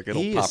real quick, it'll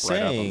he pop is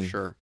right up, I'm saying-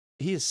 sure.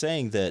 he is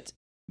saying that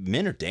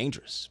men are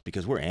dangerous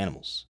because we're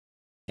animals,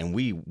 and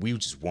we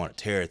just want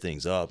to tear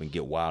things up and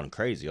get wild and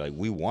crazy. Like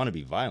we want to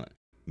be violent.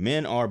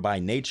 Men are by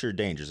nature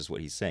dangerous, is what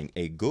he's saying.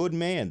 A good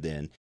man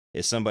then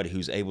is somebody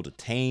who's able to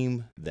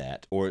tame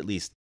that, or at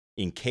least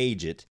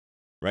encage it,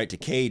 right? To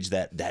cage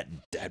that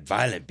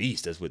violent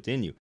beast that's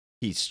within you.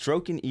 He's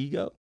stroking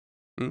ego,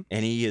 and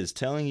he is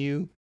telling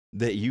you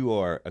that you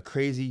are a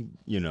crazy,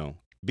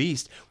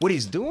 beast. What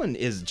he's doing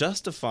is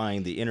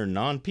justifying the inner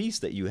non-peace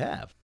that you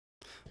have.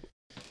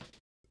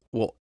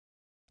 Well,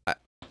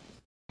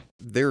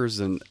 there's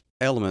an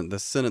element, the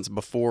sentence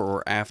before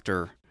or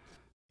after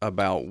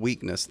about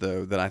weakness,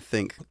 though, that I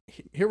think,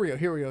 Here we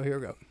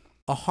go.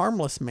 A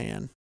harmless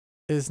man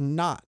is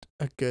not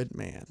a good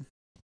man.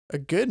 A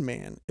good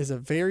man is a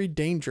very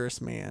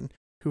dangerous man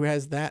who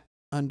has that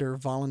under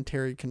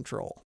voluntary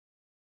control.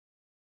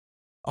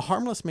 A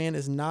harmless man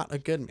is not a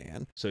good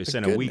man. So he's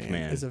saying a good weak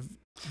man. is a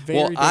very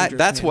Well, dangerous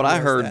that's man what who I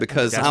has heard that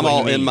because That's I'm what he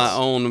all in my means.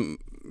 own,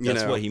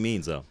 That's what he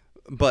means, though.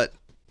 But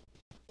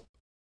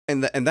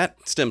and that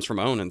stems from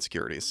my own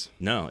insecurities.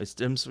 No, it's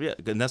yeah,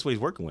 and that's what he's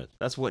working with.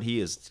 That's what he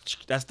is.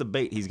 That's the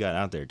bait he's got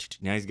out there.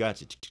 Now he's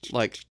got you.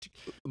 Like,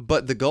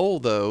 but the goal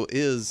though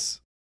is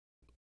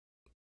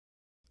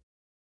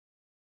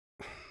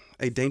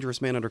a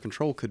dangerous man under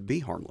control could be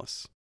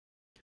harmless,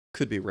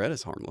 could be read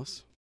as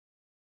harmless.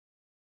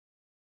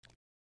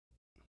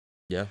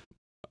 Yeah.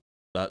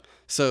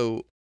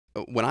 So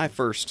when I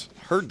first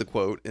heard the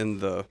quote in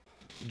the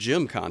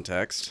gym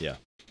context, Yeah.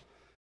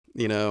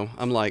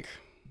 I'm like,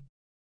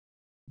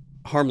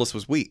 harmless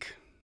was weak.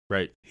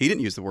 Right. He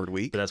didn't use the word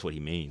weak. But that's what he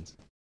means.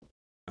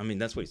 I mean,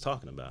 that's what he's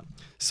talking about.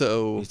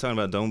 So He's talking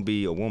about don't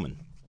be a woman.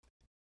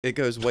 it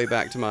goes way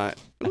back to my.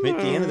 I mean,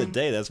 at the end of the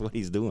day, that's what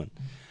he's doing.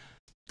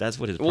 That's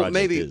what his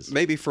project is.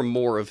 Maybe from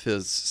more of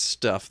his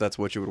stuff, that's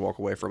what you would walk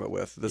away from it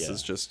with. This Yeah.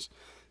 is just,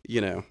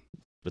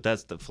 But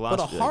that's the But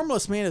philosophy. a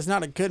harmless man is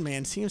not a good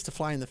man seems to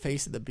fly in the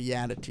face of the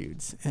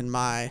Beatitudes in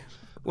my.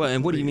 Well,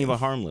 and what do you mean by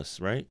harmless,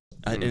 right?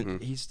 Mhm.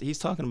 And he's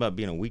talking about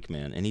being a weak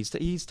man, and he's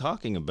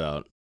talking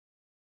about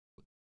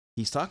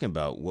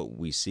what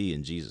we see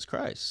in Jesus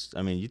Christ.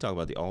 I mean, you talk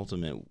about the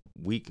ultimate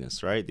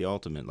weakness, right? The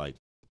ultimate what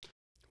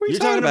are you You're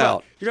talking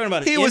about? You're talking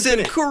about He was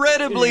infinite-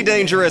 incredibly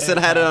dangerous and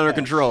had it under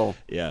control.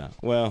 Yeah.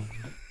 Well,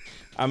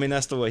 I mean,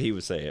 that's the way he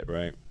would say it,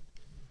 right?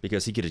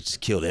 Because he could have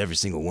just killed every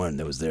single one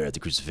that was there at the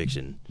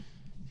crucifixion.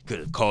 Could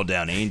have called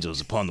down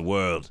angels upon the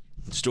world,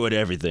 destroyed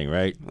everything,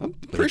 right? I'm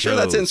But pretty he sure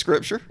that's chose. in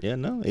Scripture. Yeah,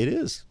 no, it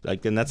is.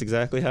 Like, and that's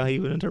exactly how he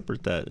would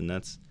interpret that, and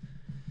that's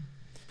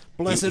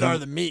Blessed are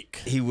the meek.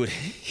 he would.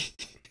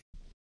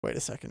 Wait a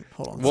second.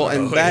 Hold on. Well, Sorry.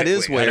 and that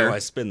is How do where I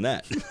spin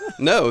that?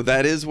 no,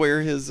 that is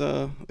where his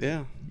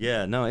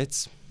Yeah, no,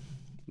 it's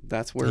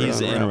that's where he's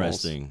it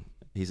unravels. interesting.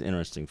 He's an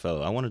interesting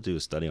fellow. I want to do a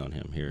study on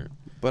him here.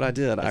 But I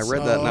did. I It's-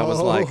 read that and I was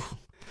like,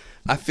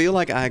 I feel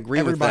like I agree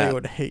Everybody with that,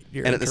 would hate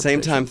your and at the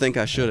same time interpretation. think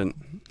I shouldn't.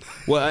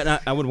 Well, and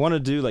I would want to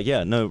do like,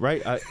 yeah, no,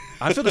 right?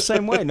 I feel the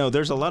same way. No,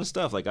 there's a lot of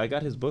stuff. Like I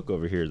got his book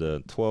over here,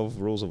 the 12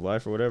 Rules of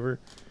Life or whatever.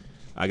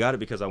 I got it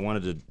because I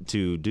wanted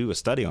to do a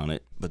study on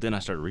it, but then I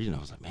started reading. I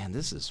was like, man,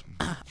 this is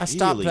I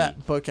stopped really-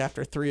 that book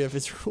after 3 of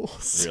his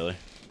rules. really.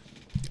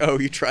 Oh,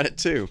 you tried it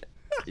too.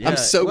 Yeah, I'm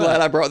so well,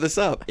 glad I brought this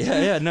up.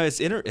 Yeah. No,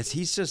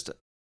 he's just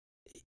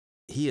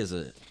he is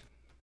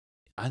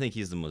I think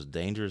he's the most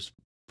dangerous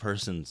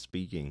person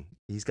speaking.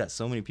 He's got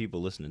so many people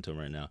listening to him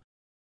right now.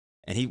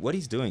 And what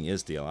he's doing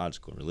is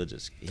theological and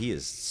religious. He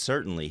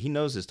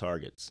knows his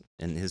targets,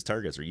 and his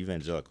targets are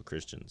evangelical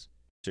Christians,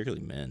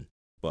 particularly men,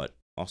 but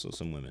also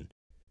some women.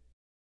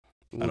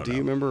 Well, don't do you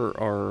know. remember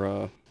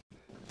our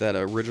that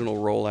original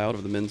rollout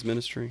of the men's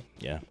ministry?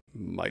 Yeah.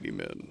 Mighty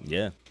Men.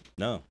 Yeah.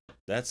 No,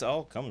 that's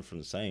all coming from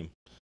the same.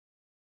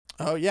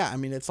 Oh yeah, I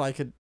mean it's like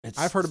It's,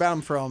 I've heard about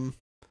him from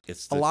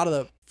it's a lot of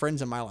the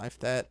friends in my life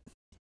that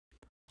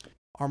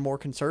are more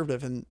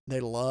conservative and they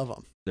love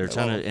him. They're They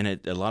trying love to,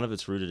 and a lot of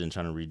it's rooted in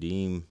trying to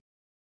redeem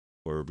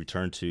or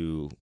return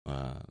to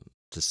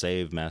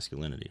save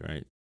masculinity,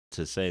 right?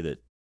 To say that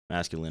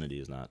masculinity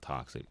is not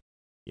toxic,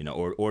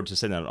 or to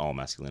say that all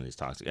masculinity is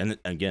toxic. And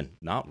again,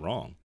 not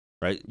wrong,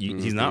 right?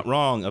 He's not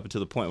wrong up until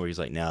the point where he's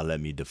like, now let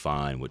me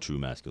define what true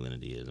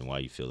masculinity is and why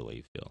you feel the way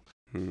you feel.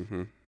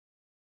 Mm-hmm.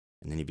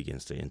 And then he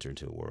begins to enter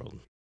into a world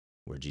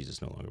where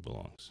Jesus no longer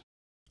belongs.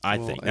 I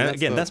Well, think. and And that's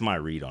again, the- that's my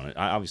read on it.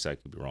 Obviously, I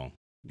could be wrong.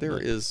 There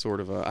But- is sort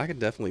of I could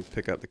definitely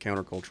pick up the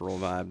countercultural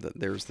vibe that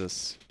there's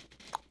this.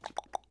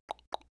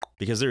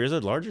 Because there is a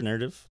larger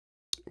narrative.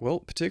 Well,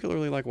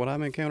 particularly like what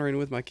I'm encountering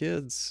with my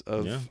kids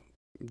of Yeah.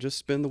 just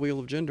spin the wheel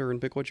of gender and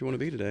pick what you want to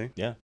be today.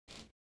 Yeah.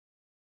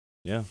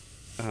 Yeah.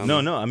 Um,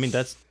 No, I mean,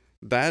 that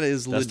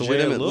is that's the way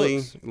it legitimately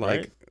looks,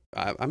 like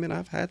I mean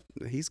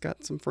he's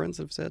got some friends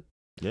that have said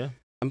yeah.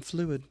 I'm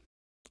fluid.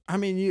 I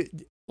mean, you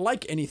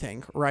like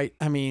anything, right?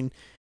 I mean,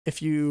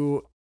 if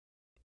you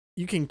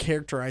can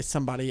characterize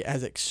somebody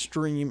as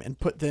extreme and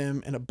put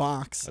them in a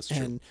box That's true.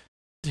 and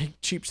take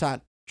cheap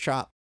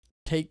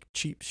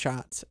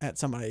shots at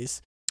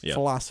somebody's Yeah.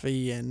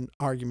 philosophy and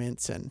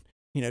arguments and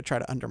try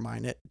to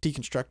undermine it,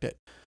 deconstruct it.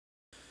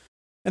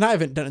 And I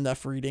haven't done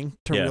enough reading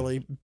to Yeah.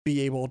 really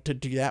be able to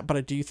do that, but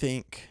I do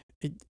think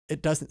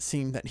it doesn't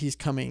seem that he's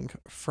coming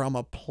from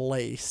a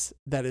place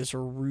that is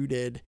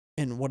rooted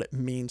in what it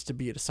means to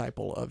be a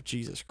disciple of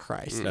Jesus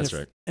Christ. And That's if-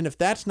 right. And if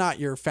that's not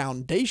your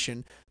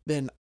foundation,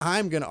 then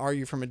I'm going to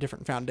argue from a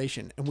different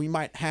foundation, and we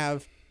might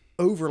have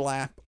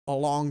overlap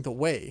along the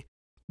way,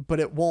 but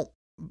it won't.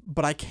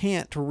 But I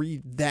can't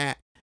read that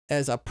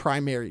as a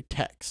primary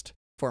text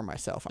for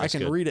myself. That's I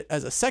can good. read it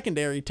as a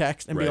secondary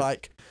text and be Right.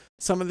 like,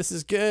 some of this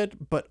is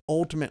good, but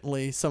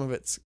ultimately some of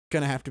it's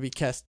going to have to be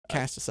cast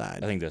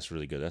aside. I think that's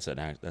really good. That's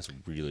a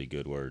really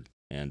good word.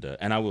 And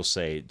I will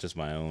say, just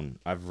my own.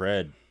 I've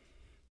read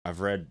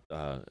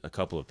a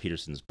couple of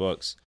Peterson's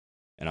books,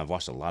 and I've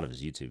watched a lot of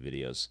his YouTube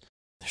videos.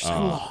 They're so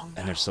long.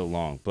 and they're so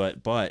long.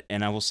 But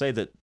and I will say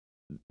that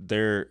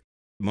they're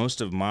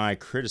most of my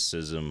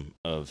criticism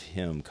of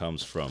him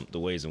comes from the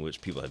ways in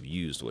which people have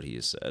used what he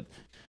has said,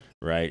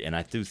 right? And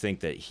I do think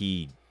that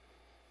he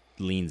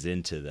leans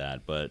into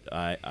that, but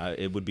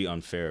it would be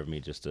unfair of me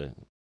just to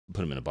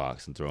put him in a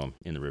box and throw him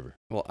in the river.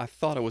 Well, I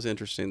thought it was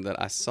interesting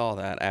that I saw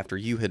that after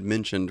you had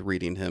mentioned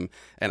reading him,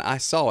 and I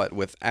saw it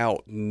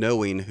without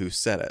knowing who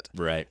said it,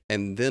 Right.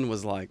 and then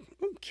was like,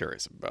 I'm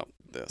curious about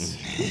this.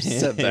 Who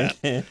said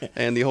that?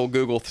 And the whole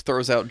Google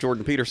throws out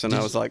Jordan Peterson.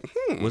 I was like,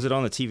 Was it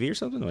on the TV or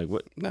something? Like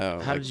what? no.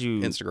 How like did you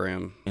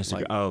Instagram?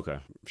 Like Oh, okay.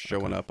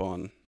 showing up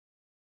on.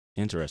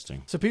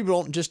 Interesting. So people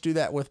don't just do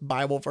that with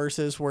Bible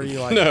verses where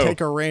you like No.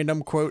 take a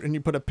random quote and you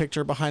put a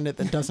picture behind it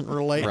that doesn't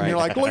relate, and Right. you're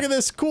like, "Look at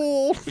this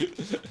cool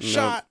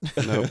shot."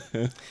 No.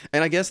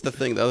 And I guess the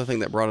other thing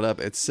that brought it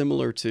up, it's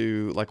similar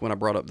to like when I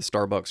brought up the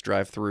Starbucks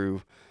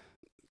drive-through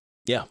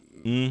Yeah.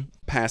 Mm,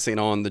 passing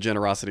on the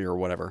generosity or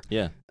whatever.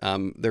 yeah.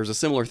 There's a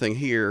similar thing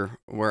here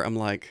where I'm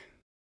like,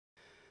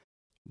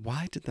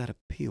 why did that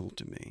appeal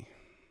to me?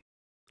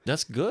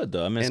 That's good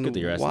though. I mean, it's And good that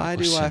you're asking. why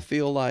the do I question.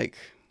 feel like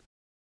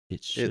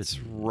It's it's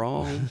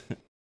wrong,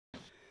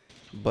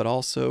 but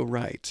also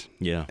right?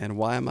 Yeah. And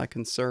why am I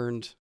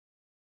concerned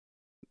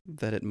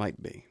that it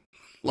might be?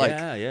 Like,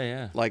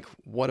 yeah. like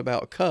what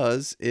about,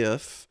 cause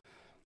if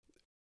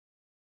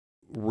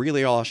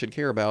really all I should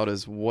care about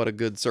is what a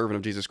good servant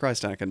of Jesus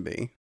Christ I can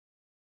be,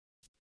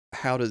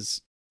 how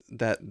does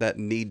that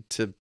need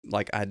to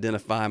like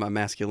identify my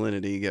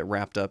masculinity get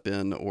wrapped up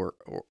in or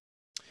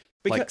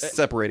like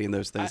separating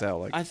those things out?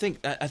 Like I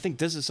think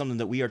this is something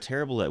that we are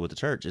terrible at with the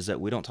church, is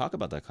that we don't talk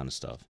about that kind of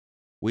stuff.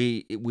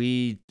 We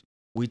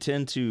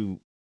tend to,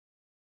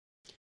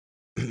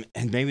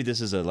 and maybe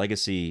this is a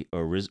legacy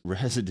or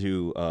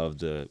residue of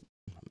the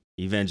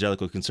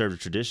evangelical conservative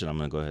tradition, I'm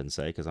going to go ahead and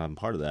say, because I'm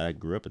part of that. I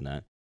grew up in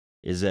that,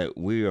 is that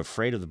we're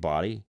afraid of the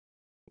body.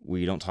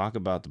 We don't talk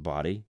about the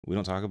body. We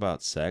don't talk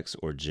about sex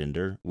or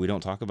gender. We don't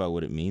talk about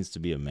what it means to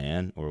be a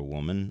man or a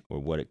woman, or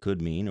what it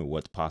could mean, or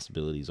what the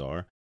possibilities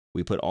are.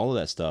 We put all of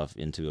that stuff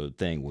into a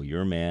thing. Well,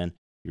 you're a man,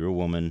 you're a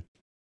woman.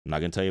 I'm not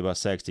going to tell you about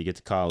sex till you get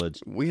to college.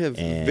 we have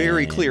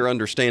very clear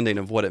understanding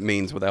of what it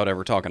means without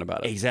ever talking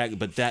about it. Exactly,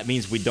 but that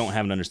means we don't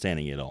have an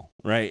understanding at all,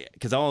 right?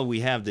 Because all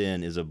we have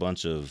then is a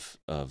bunch of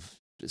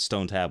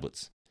stone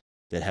tablets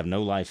that have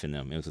no life in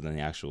them within the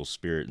actual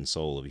spirit and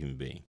soul of a human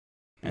being.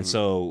 And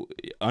so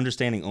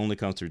understanding only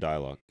comes through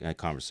dialogue and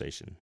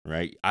conversation,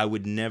 right? I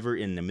would never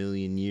in a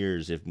million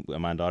years, if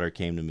my daughter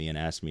came to me and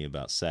asked me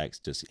about sex,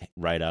 just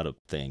write out a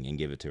thing and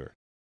give it to her,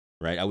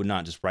 right? I would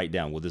not just write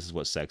down, well, this is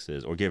what sex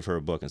is, or give her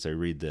a book and say,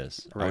 read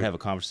this. I Right. would have a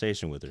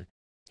conversation with her.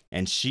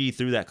 And she,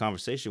 through that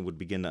conversation, would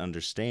begin to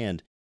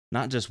understand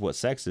not just what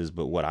sex is,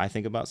 but what I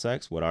think about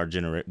sex, what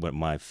what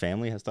my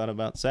family has thought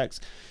about sex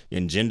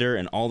and gender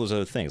and all those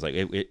other things,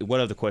 like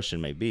whatever the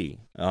question may be.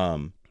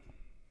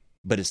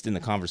 But it's in the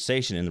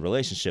conversation, in the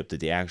relationship, that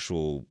the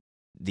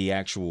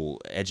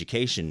actual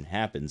education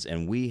happens.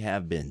 And we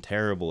have been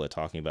terrible at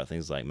talking about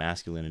things like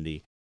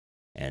masculinity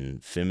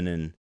and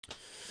feminine.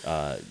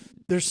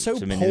 They're so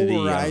femininity,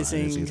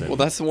 polarizing. Well,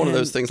 that's one of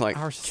those in things like,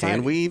 our can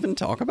society. we even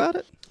talk about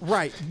it?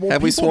 Right. Well,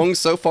 Have we people- swung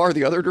so far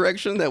the other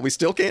direction that we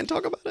still can't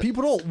talk about it?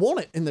 People don't want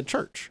it in the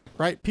church,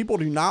 right? People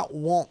do not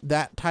want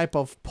that type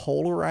of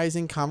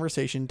polarizing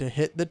conversation to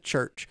hit the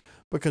church,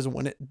 because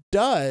when it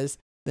does,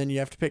 then you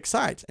have to pick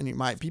sides, and you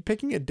might be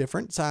picking a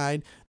different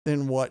side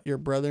than what your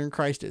brother in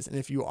Christ is. And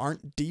if you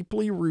aren't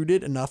deeply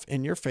rooted enough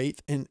in your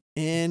faith and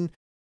in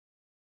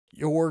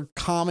your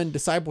common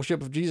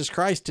discipleship of Jesus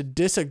Christ to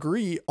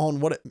disagree on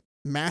what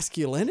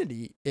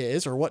masculinity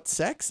is or what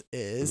sex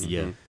is,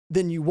 Yeah.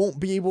 then you won't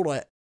be able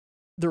to,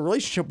 the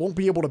relationship won't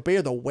be able to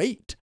bear the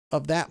weight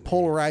of that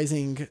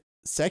polarizing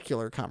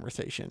secular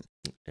conversation.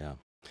 Yeah.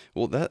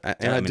 Well, I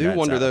mean, do that's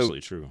wonder though,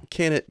 absolutely true.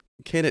 can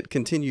it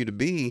continue to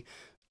be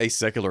a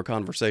secular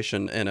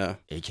conversation and a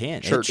It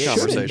can't. Church it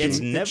conversation? It's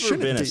It never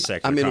shouldn't been a be.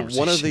 secular I mean, conversation.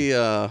 one of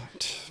the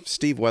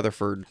Steve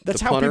Weatherford, That's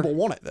the how punter. people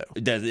want it,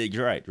 though.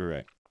 You're right. You're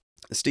right.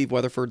 Steve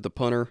Weatherford, the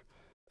punter.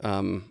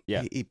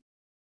 Yeah.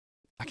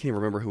 I can't even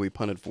remember who he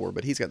punted for,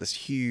 but he's got this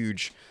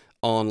huge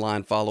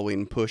online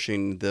following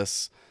pushing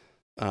this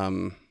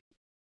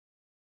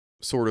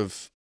sort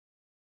of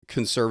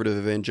conservative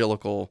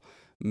evangelical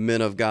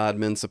men of God,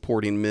 men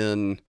supporting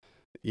men,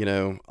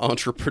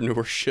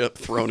 entrepreneurship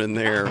thrown in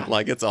there.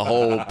 Like it's a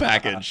whole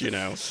package,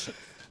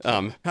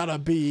 How to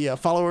be a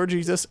follower of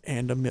Jesus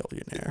and a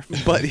millionaire.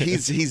 But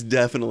he's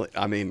definitely,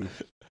 I mean,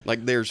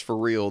 like there's for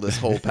real this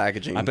whole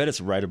packaging. I bet it's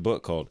write a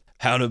book called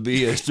 "How to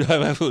Be a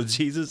Disciple of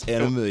Jesus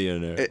and a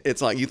Millionaire."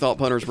 It's like you thought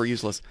punters were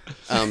useless.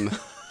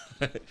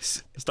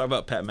 Let's talk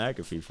about Pat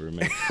McAfee for a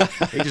minute.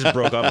 He just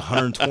broke off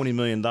 $120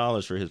 million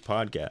for his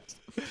podcast.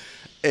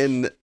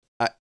 And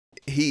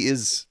he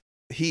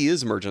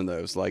is merging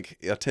those, like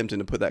attempting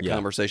to put that Yeah.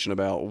 conversation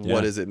about what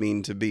Yeah. does it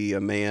mean to be a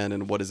man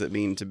and what does it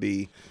mean to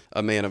be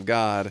a man of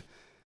God.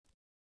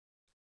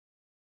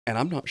 And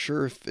I'm not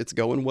sure if it's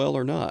going well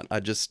or not.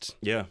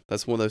 Yeah.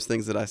 That's one of those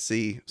things that I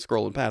see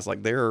scrolling past.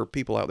 Like there are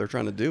people out there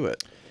trying to do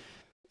it.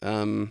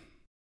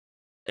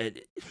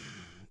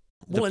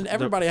 Well, and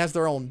everybody has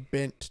their own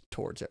bent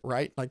towards it,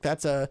 right? Like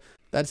that's a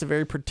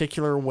very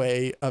particular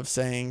way of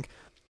saying,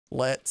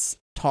 let's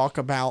talk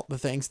about the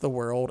things of the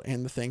world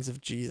and the things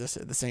of Jesus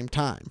at the same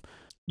time.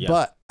 Yeah.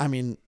 But I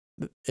mean,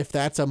 if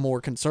that's a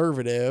more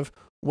conservative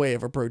way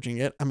of approaching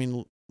it, I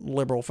mean,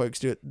 liberal folks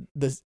do it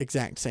the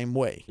exact same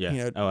way. Yeah.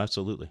 You know, Oh,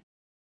 absolutely.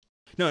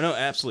 No,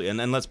 absolutely. And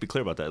then let's be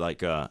clear about that.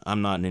 Like,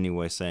 I'm not in any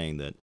way saying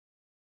that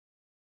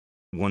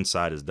one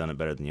side has done it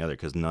better than the other,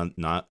 because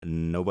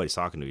nobody's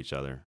talking to each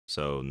other,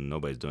 so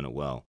nobody's doing it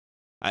well.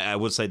 I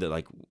would say that,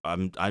 like,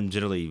 I'm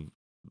generally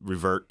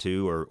revert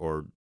to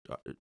or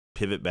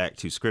pivot back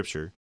to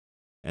Scripture,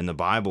 and the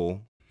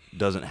Bible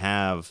doesn't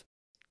have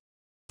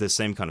the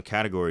same kind of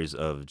categories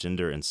of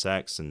gender and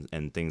sex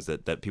and things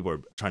that people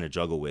are trying to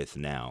juggle with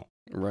now.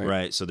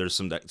 Right. So there's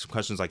some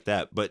questions like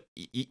that. But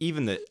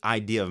even the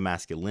idea of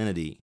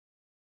masculinity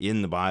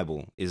in the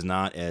Bible is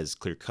not as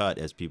clear cut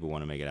as people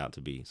want to make it out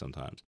to be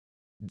sometimes.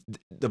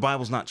 The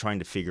Bible's not trying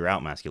to figure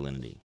out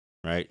masculinity,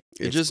 right?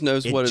 It just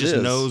knows what it is. It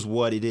just knows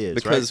what it is.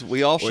 Because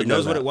we all should know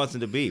knows that. what it wants it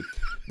to be.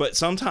 But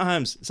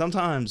sometimes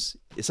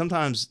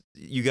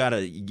you got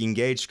to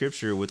engage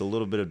Scripture with a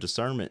little bit of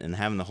discernment and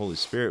having the Holy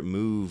Spirit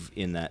move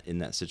in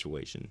that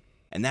situation.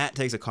 And that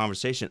takes a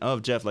conversation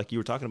of, Jeff, like you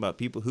were talking about,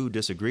 people who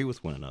disagree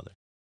with one another.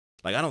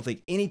 Like, I don't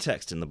think any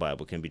text in the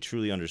Bible can be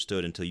truly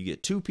understood until you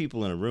get two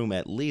people in a room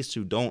at least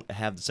who don't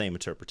have the same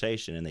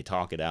interpretation and they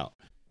talk it out.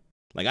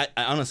 Like,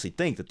 I honestly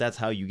think that that's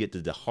how you get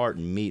to the heart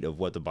and meat of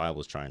what the Bible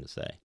is trying to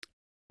say.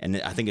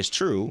 And I think it's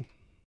true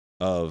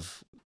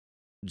of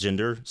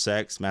gender,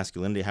 sex,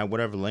 masculinity,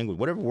 whatever language,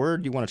 whatever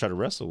word you want to try to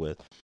wrestle with.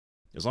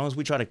 As long as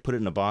we try to put it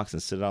in a box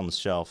and sit it on the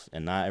shelf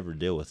and not ever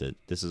deal with it,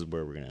 this is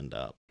where we're going to end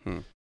up.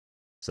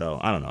 So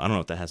I don't know. I don't know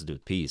if that has to do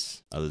with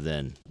peace, other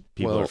than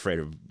people are afraid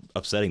of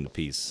upsetting the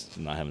peace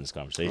and not having this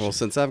conversation. Well,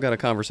 since I've got a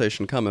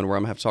conversation coming where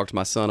I'm going to have to talk to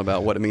my son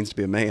about what it means to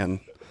be a man,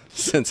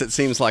 since it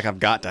seems like I've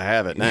got to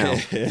have it now,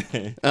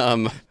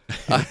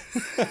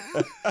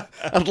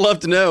 I'd love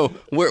to know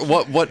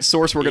what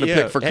source we're going to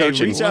pick for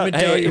coaching. Reach out,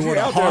 if you're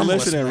out there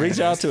listening, man reach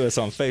out to us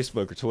on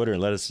Facebook or Twitter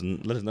and let us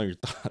know your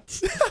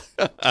thoughts.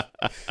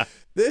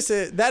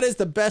 That is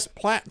the best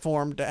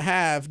platform to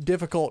have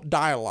difficult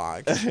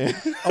dialogue.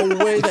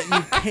 A way that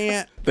you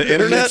can't. The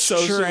internet? It's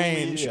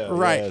strange. Media.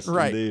 Right, Yes,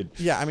 right. indeed.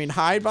 Yeah, I mean,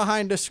 hide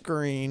behind a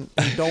screen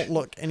and don't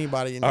look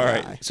anybody in the All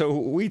eye. right, so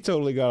we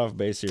totally got off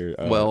base here.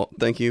 Well,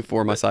 thank you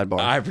for my sidebar.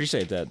 I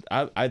appreciate that.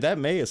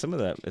 Some of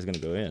that is going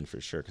to go in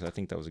for sure, because I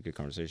think that was a good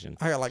conversation.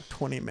 I got like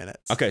 20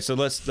 minutes. Okay, so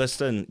let's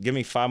then give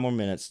me 5 more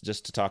minutes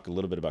just to talk a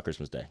little bit about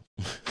Christmas Day.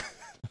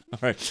 All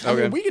right. I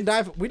mean, we could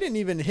dive. We didn't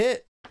even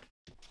hit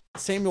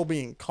Samuel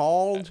being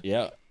called.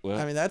 Yeah. Well,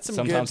 I mean, that's some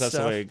sometimes good that's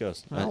stuff. the way it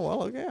goes. Oh,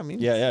 well, okay. I mean,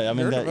 Yeah. I mean,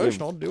 you're that,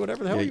 devotional. Do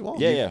whatever the hell you want.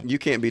 Yeah. You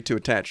can't be too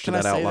attached Can to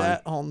I that say outline.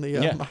 that on the?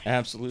 Yeah,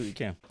 absolutely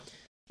can.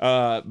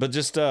 But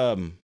just I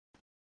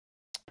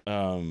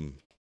don't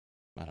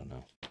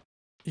know.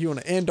 You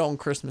want to end on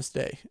Christmas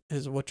Day,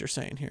 is what you're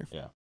saying here.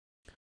 Yeah.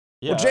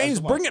 Well, James,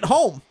 bring it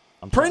home.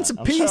 Prince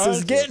of Peace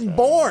is getting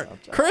born.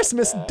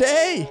 Christmas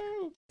Day.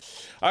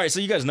 All right, so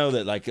you guys know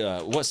that, like,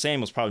 what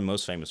Sam was probably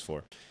most famous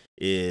for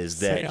is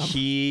that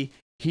Sam.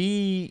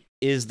 he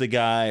is the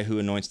guy who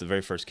anoints the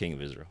very first king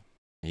of Israel.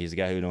 He's the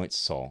guy who anoints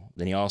Saul.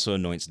 Then he also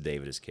anoints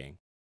David as king,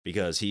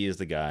 because he is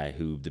the guy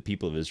who the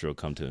people of Israel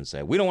come to and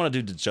say, we don't want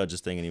to do the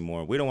judges thing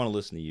anymore. We don't want to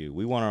listen to you.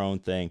 We want our own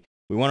thing.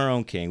 We want our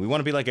own king. We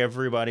want to be like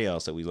everybody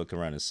else that we look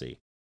around and see.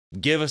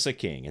 Give us a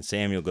king. And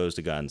Samuel goes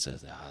to God and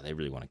says, they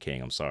really want a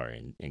king. I'm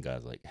sorry. And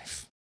God's like,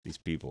 these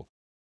people,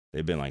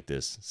 they've been like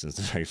this since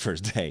the very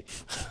first day.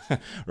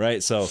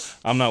 Right? So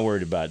I'm not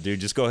worried about it, dude.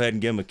 Just go ahead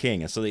and give them a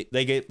king. And so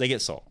they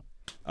get Saul.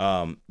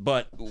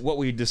 But what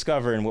we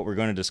discover, and what we're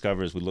going to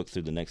discover as we look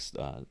through the next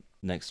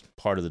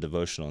part of the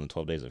devotional in the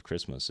 12 days of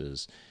Christmas,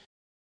 is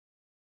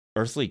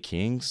earthly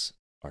kings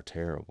are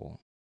terrible.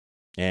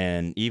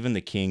 And even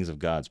the kings of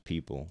God's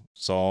people,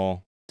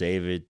 Saul,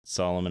 David,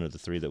 Solomon, are the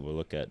three that we'll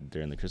look at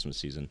during the Christmas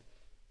season.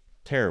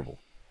 Terrible,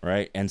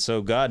 right? And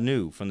so God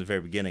knew from the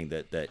very beginning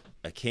that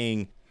a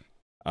king,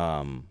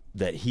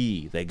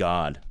 that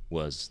God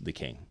was the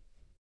king,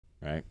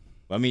 right?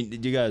 I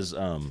mean, you guys,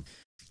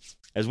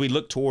 as we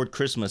look toward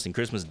Christmas and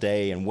Christmas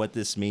Day and what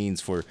this means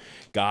for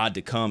God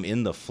to come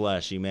in the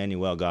flesh,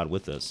 Emmanuel, God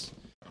with us,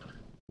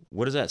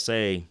 what does that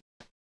say?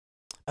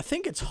 I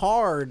think it's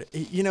hard.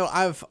 You know,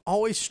 I've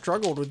always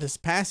struggled with this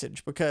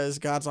passage, because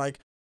God's like,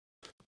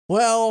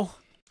 well,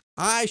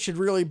 I should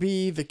really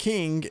be the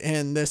king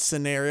in this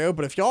scenario,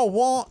 but if y'all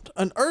want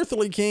an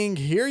earthly king,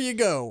 here you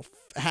go.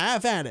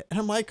 Have at it. And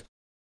I'm like,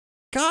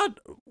 God,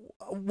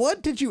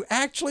 what did you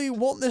actually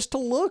want this to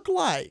look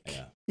like?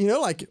 Yeah. You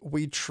know, like,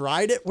 we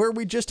tried it where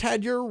we just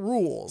had your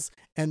rules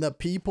and the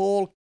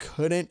people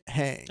couldn't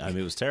hang. I mean,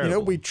 it was terrible. You know,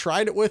 we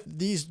tried it with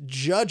these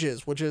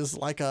judges, which is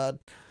like a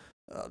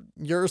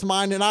yours,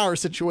 mine, and our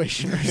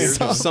situation. Here's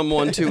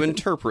someone to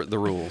interpret the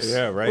rules.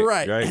 Yeah,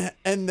 right.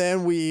 And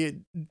then we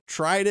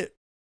tried it.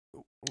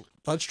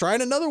 Let's try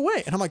it another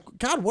way. And I'm like,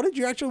 God, what did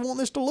you actually want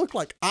this to look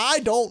like?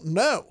 I don't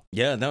know.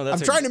 Yeah, no, I'm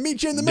trying to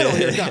meet you in the middle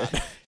here,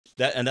 God.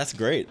 That's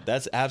great.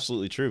 That's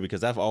absolutely true,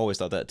 because I've always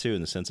thought that too,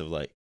 in the sense of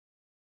like,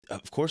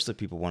 of course the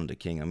people wanted a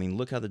king. I mean,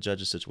 look how the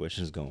judges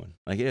situation is going.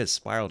 Like, it has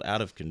spiraled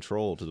out of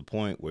control to the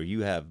point where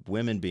you have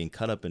women being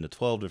cut up into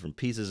 12 different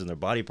pieces and their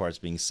body parts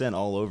being sent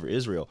all over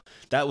Israel.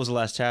 That was the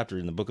last chapter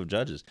in the book of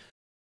Judges.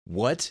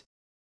 What?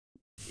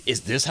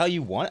 Is this how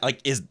you want it?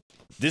 Like,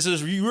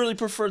 you really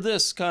prefer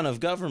this kind of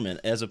government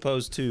as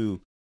opposed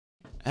to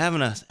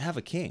have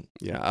a king?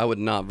 Yeah, I would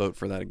not vote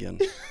for that again.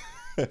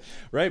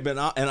 Right, and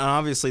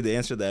obviously the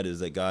answer to that is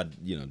that God,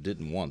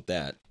 didn't want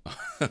that.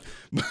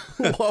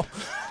 Well,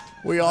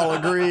 we all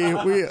agree.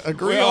 We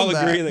agree. We all on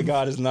agree that. that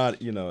God is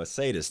not, a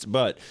sadist,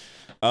 but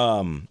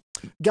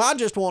God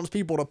just wants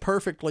people to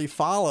perfectly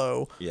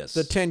follow yes,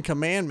 the 10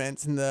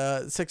 Commandments and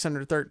the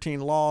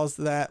 613 laws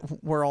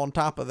that were on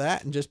top of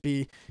that, and just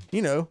be,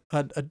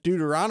 a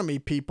Deuteronomy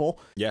people.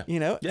 Yeah.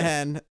 Yeah.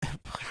 And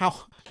how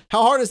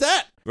hard is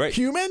that? Right.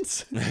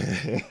 Humans?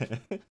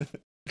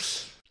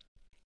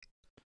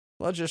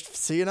 Let's just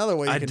see another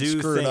way you can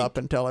screw it up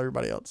and tell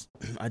everybody else.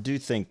 I do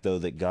think, though,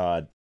 that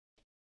God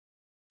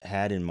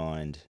had in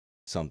mind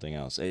something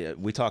else.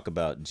 We talk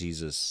about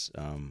Jesus,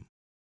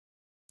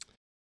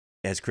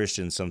 as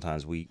Christians,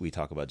 sometimes we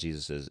talk about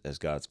Jesus as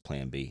God's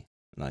plan B.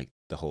 Like,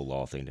 the whole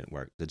law thing didn't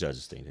work. The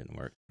judges thing didn't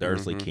work. The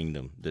earthly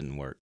kingdom didn't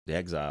work. The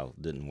exile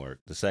didn't work.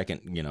 The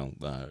second,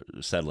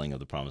 settling of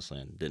the promised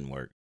land didn't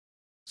work.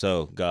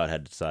 So God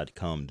had to decide to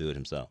come do it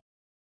himself.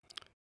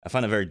 I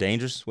find a very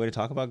dangerous way to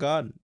talk about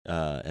God,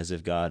 as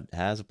if God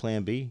has a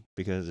plan B,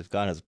 because if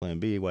God has a plan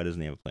B, why doesn't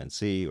he have a plan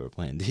C or a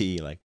plan D?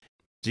 Like,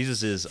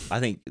 Jesus is,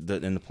 I think,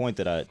 and the point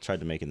that I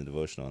tried to make in the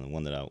devotional, and the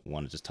one that I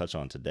want to just touch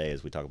on today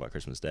as we talk about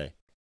Christmas Day,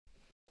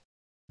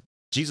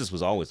 Jesus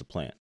was always the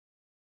plan.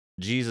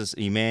 Jesus,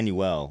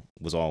 Emmanuel,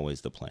 was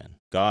always the plan.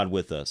 God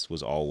with us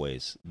was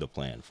always the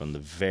plan from the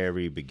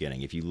very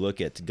beginning. If you look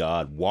at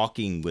God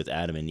walking with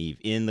Adam and Eve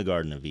in the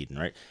Garden of Eden,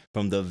 right?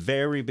 From the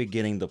very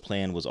beginning, the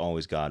plan was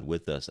always God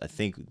with us. I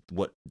think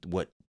what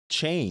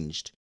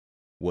changed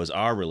was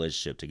our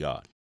relationship to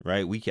God,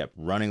 right? We kept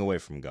running away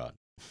from God.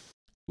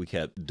 We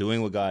kept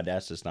doing what God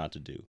asked us not to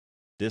do,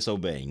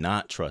 disobeying,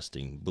 not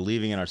trusting,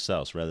 believing in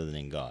ourselves rather than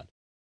in God.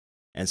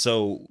 And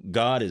so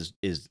God is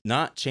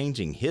not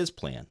changing his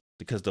plan,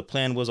 because the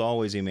plan was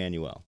always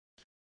Emmanuel,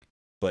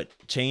 but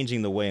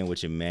changing the way in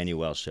which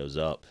Emmanuel shows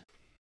up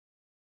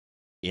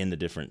in the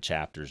different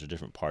chapters or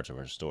different parts of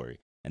our story,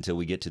 until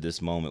we get to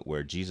this moment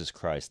where Jesus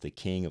Christ, the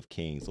King of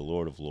Kings, the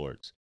Lord of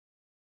Lords,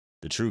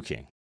 the true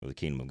King of the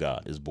kingdom of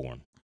God, is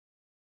born.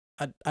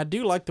 I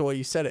do like the way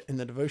you said it in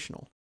the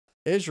devotional.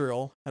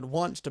 Israel had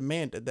once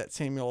demanded that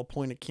Samuel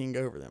appoint a king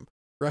over them,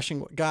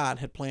 rushing what God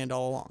had planned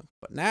all along.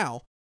 But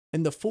now,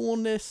 in the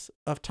fullness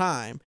of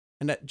time,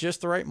 and at just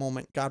the right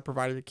moment, God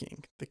provided a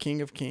king, the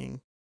King of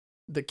Kings,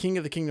 the King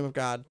of the kingdom of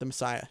God, the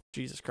Messiah,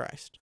 Jesus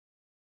Christ.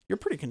 You're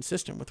pretty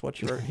consistent with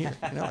what you wrote here,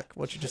 like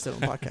what you just said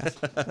on the podcast.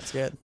 That's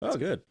good. Oh,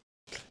 good.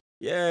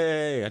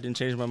 Yay, I didn't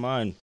change my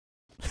mind.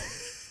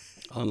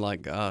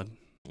 Unlike God.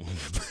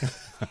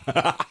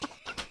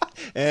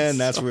 And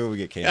that's where we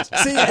get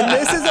canceled. See, and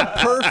this is a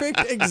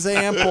perfect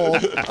example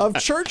of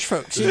church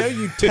folks.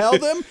 You tell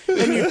them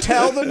and you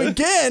tell them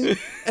again,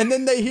 and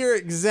then they hear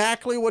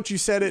exactly what you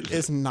said it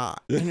is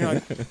not. And you're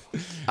like,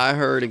 I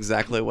heard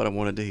exactly what I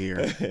wanted to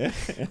hear.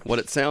 What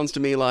it sounds to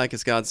me like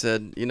is God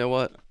said, you know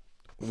what?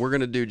 We're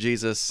going to do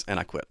Jesus, and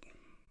I quit.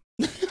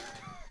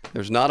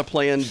 There's not a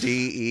plan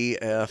D, E,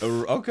 F.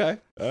 Okay.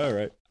 All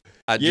right.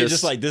 You're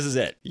just like, this is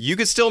it. You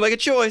could still make a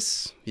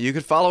choice. You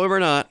could follow him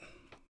or not.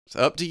 It's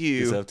up to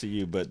you. It's up to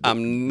you, but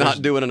I'm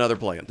not doing another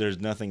plan.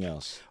 There's nothing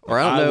else. Or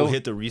I don't know. will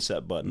hit the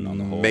reset button on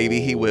the whole. Maybe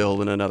he will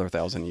in another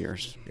 1,000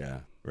 years. Yeah.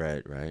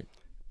 Right.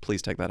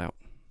 Please take that out.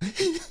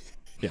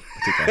 Yeah.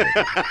 Take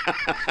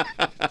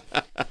that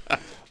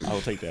I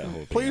will take that whole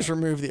thing. please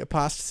remove the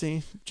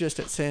apostasy. Just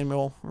at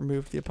Samuel,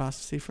 remove the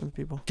apostasy from the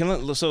people.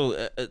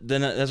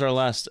 Then as our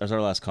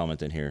last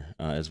comment in here,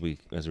 as we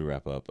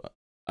wrap up,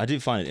 I do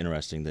find it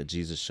interesting that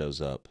Jesus shows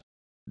up.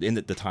 In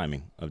the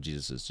timing of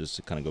Jesus is just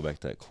to kind of go back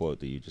to that quote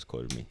that you just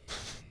quoted me.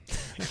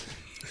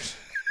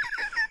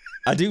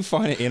 I do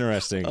find it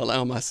interesting.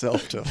 Allow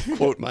myself to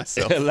quote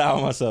myself. Allow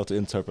myself to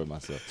interpret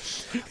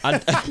myself. I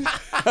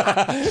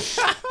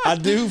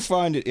do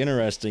find it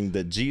interesting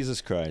that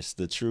Jesus Christ,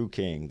 the true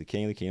King, the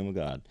King of the kingdom of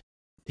God,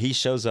 he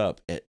shows up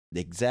at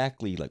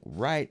exactly like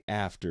right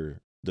after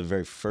the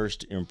very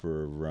first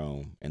emperor of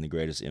Rome and the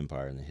greatest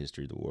empire in the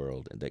history of the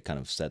world, and that kind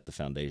of set the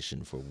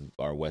foundation for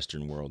our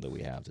Western world that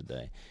we have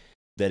today.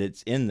 That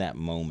it's in that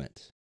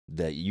moment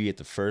that you get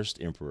the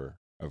first emperor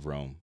of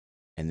Rome,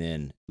 and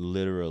then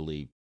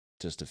literally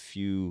just a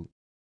few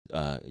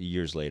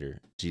years later,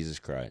 Jesus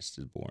Christ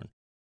is born.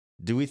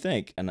 Do we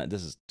think, and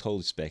this is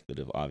totally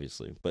speculative,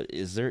 obviously, but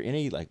is there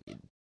any,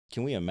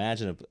 can we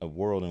imagine a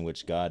world in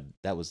which God,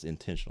 that was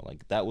intentional?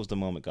 Like, that was the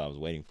moment God was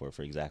waiting for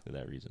exactly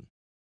that reason?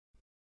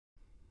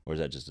 Or is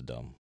that just a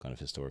dumb kind of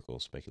historical,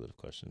 speculative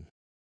question?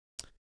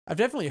 I've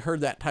definitely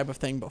heard that type of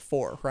thing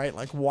before, right?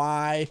 Like,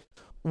 why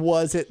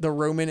was it the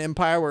Roman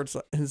Empire where it's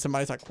like, and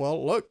somebody's like,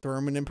 well, look, the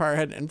Roman Empire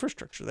had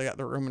infrastructure. They got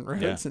the Roman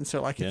roads. Yeah. And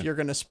so like, Yeah. if you're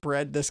going to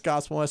spread this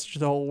gospel message to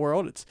the whole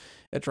world,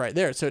 it's right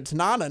there. So it's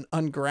not an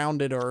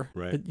ungrounded or,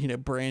 Right.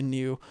 brand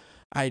new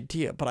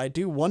idea. But I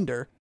do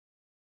wonder,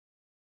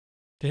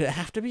 did it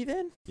have to be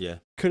then? Yeah.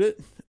 Could it?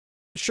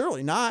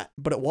 Surely not,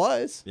 but it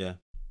was. Yeah.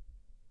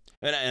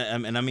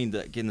 And I mean,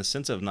 in the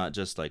sense of not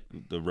just like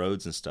the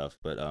roads and stuff,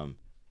 but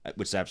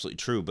which is absolutely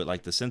true, but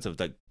like the sense of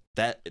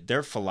that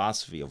their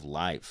philosophy of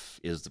life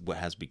is what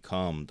has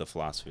become the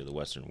philosophy of the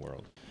Western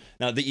world.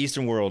 Now, the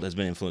Eastern world has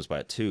been influenced by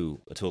it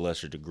too, to a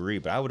lesser degree,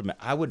 but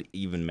I would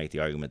even make the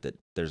argument that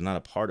there's not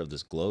a part of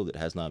this globe that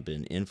has not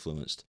been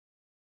influenced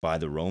by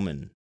the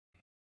Roman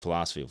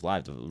philosophy of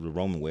life, the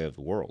Roman way of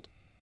the world.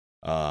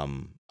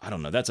 I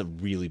don't know. That's a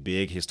really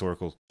big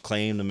historical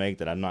claim to make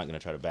that I'm not going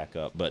to try to back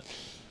up, but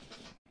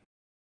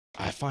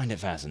I find it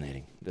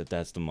fascinating that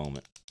that's the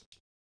moment.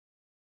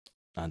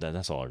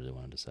 That's all I really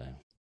wanted to say.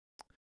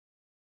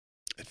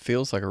 It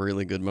feels like a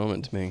really good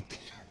moment to me.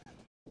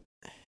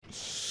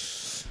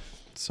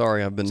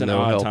 Sorry, I've been It's an no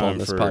odd help time on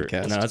this for-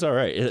 podcast. No, it's all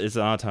right. It's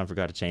an odd time for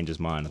God to change his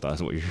mind. I thought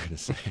that's what you were going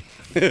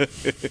to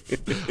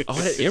say. Oh,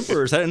 that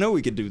emperors! I didn't know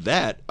we could do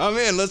that. I'm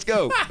in. Let's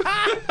go.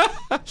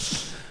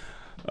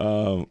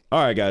 All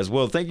right, guys.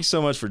 Well, thank you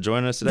so much for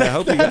joining us today. I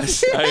hope you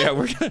guys.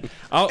 We're gonna.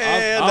 I'll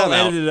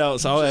edit it out.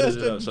 So I'll edit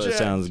it out so it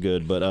sounds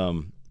good.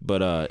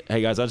 But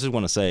hey, guys, I just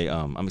want to say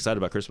I'm excited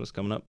about Christmas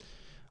coming up.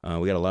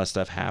 We got a lot of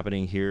stuff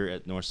happening here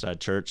at Northside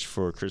Church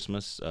for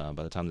Christmas. By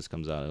the time this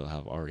comes out, it'll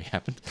have already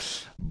happened.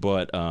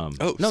 But no,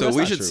 so that's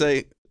we not should true.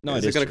 say, No,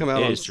 is it it going to true. come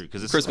out It on is true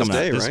because Christmas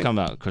Day, This right? come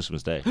out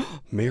Christmas Day.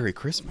 Merry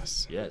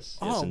Christmas. Yes.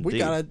 Oh,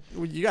 yes,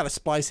 you gotta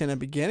splice in a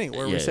beginning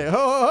where we Yeah. say, ho,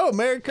 ho, ho,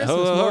 Merry Christmas,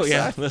 Oh,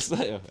 yeah. Northside.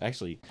 Let's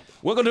actually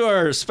welcome to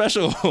our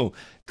special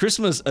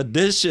Christmas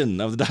edition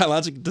of the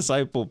Dialogic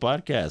Disciple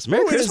podcast.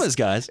 Merry Oh, it is- Christmas,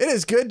 guys. It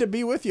is good to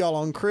be with y'all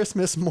on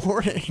Christmas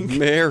morning.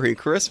 Merry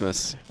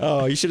Christmas.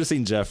 Oh, you should have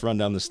seen Jeff run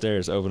down the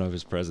stairs, open up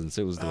his presents.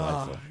 It was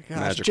delightful. Oh, gosh,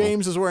 Magical.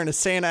 James is wearing a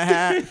Santa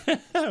hat.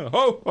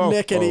 Ho, ho,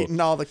 Nick had ho. eaten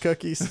all the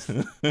cookies.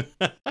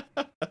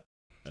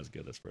 That's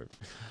good. That's perfect.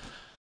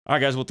 All right,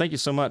 guys. Well, thank you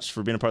so much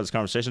for being a part of this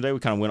conversation today. We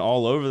kind of went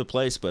all over the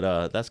place,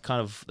 but that's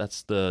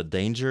the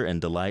danger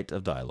and delight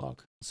of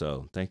dialogue.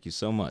 So thank you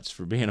so much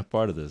for being a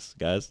part of this,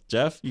 guys.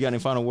 Jeff, you got any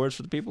final words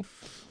for the people?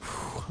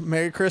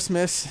 Merry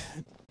Christmas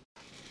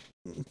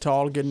to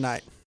all. Good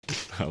night.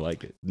 I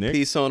like it. Nick?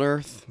 Peace on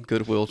earth,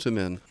 goodwill to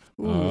men.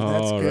 Ooh,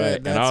 that's All good.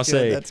 right. That's And I'll good.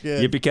 say, That's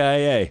good.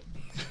 yippee-ki-yay.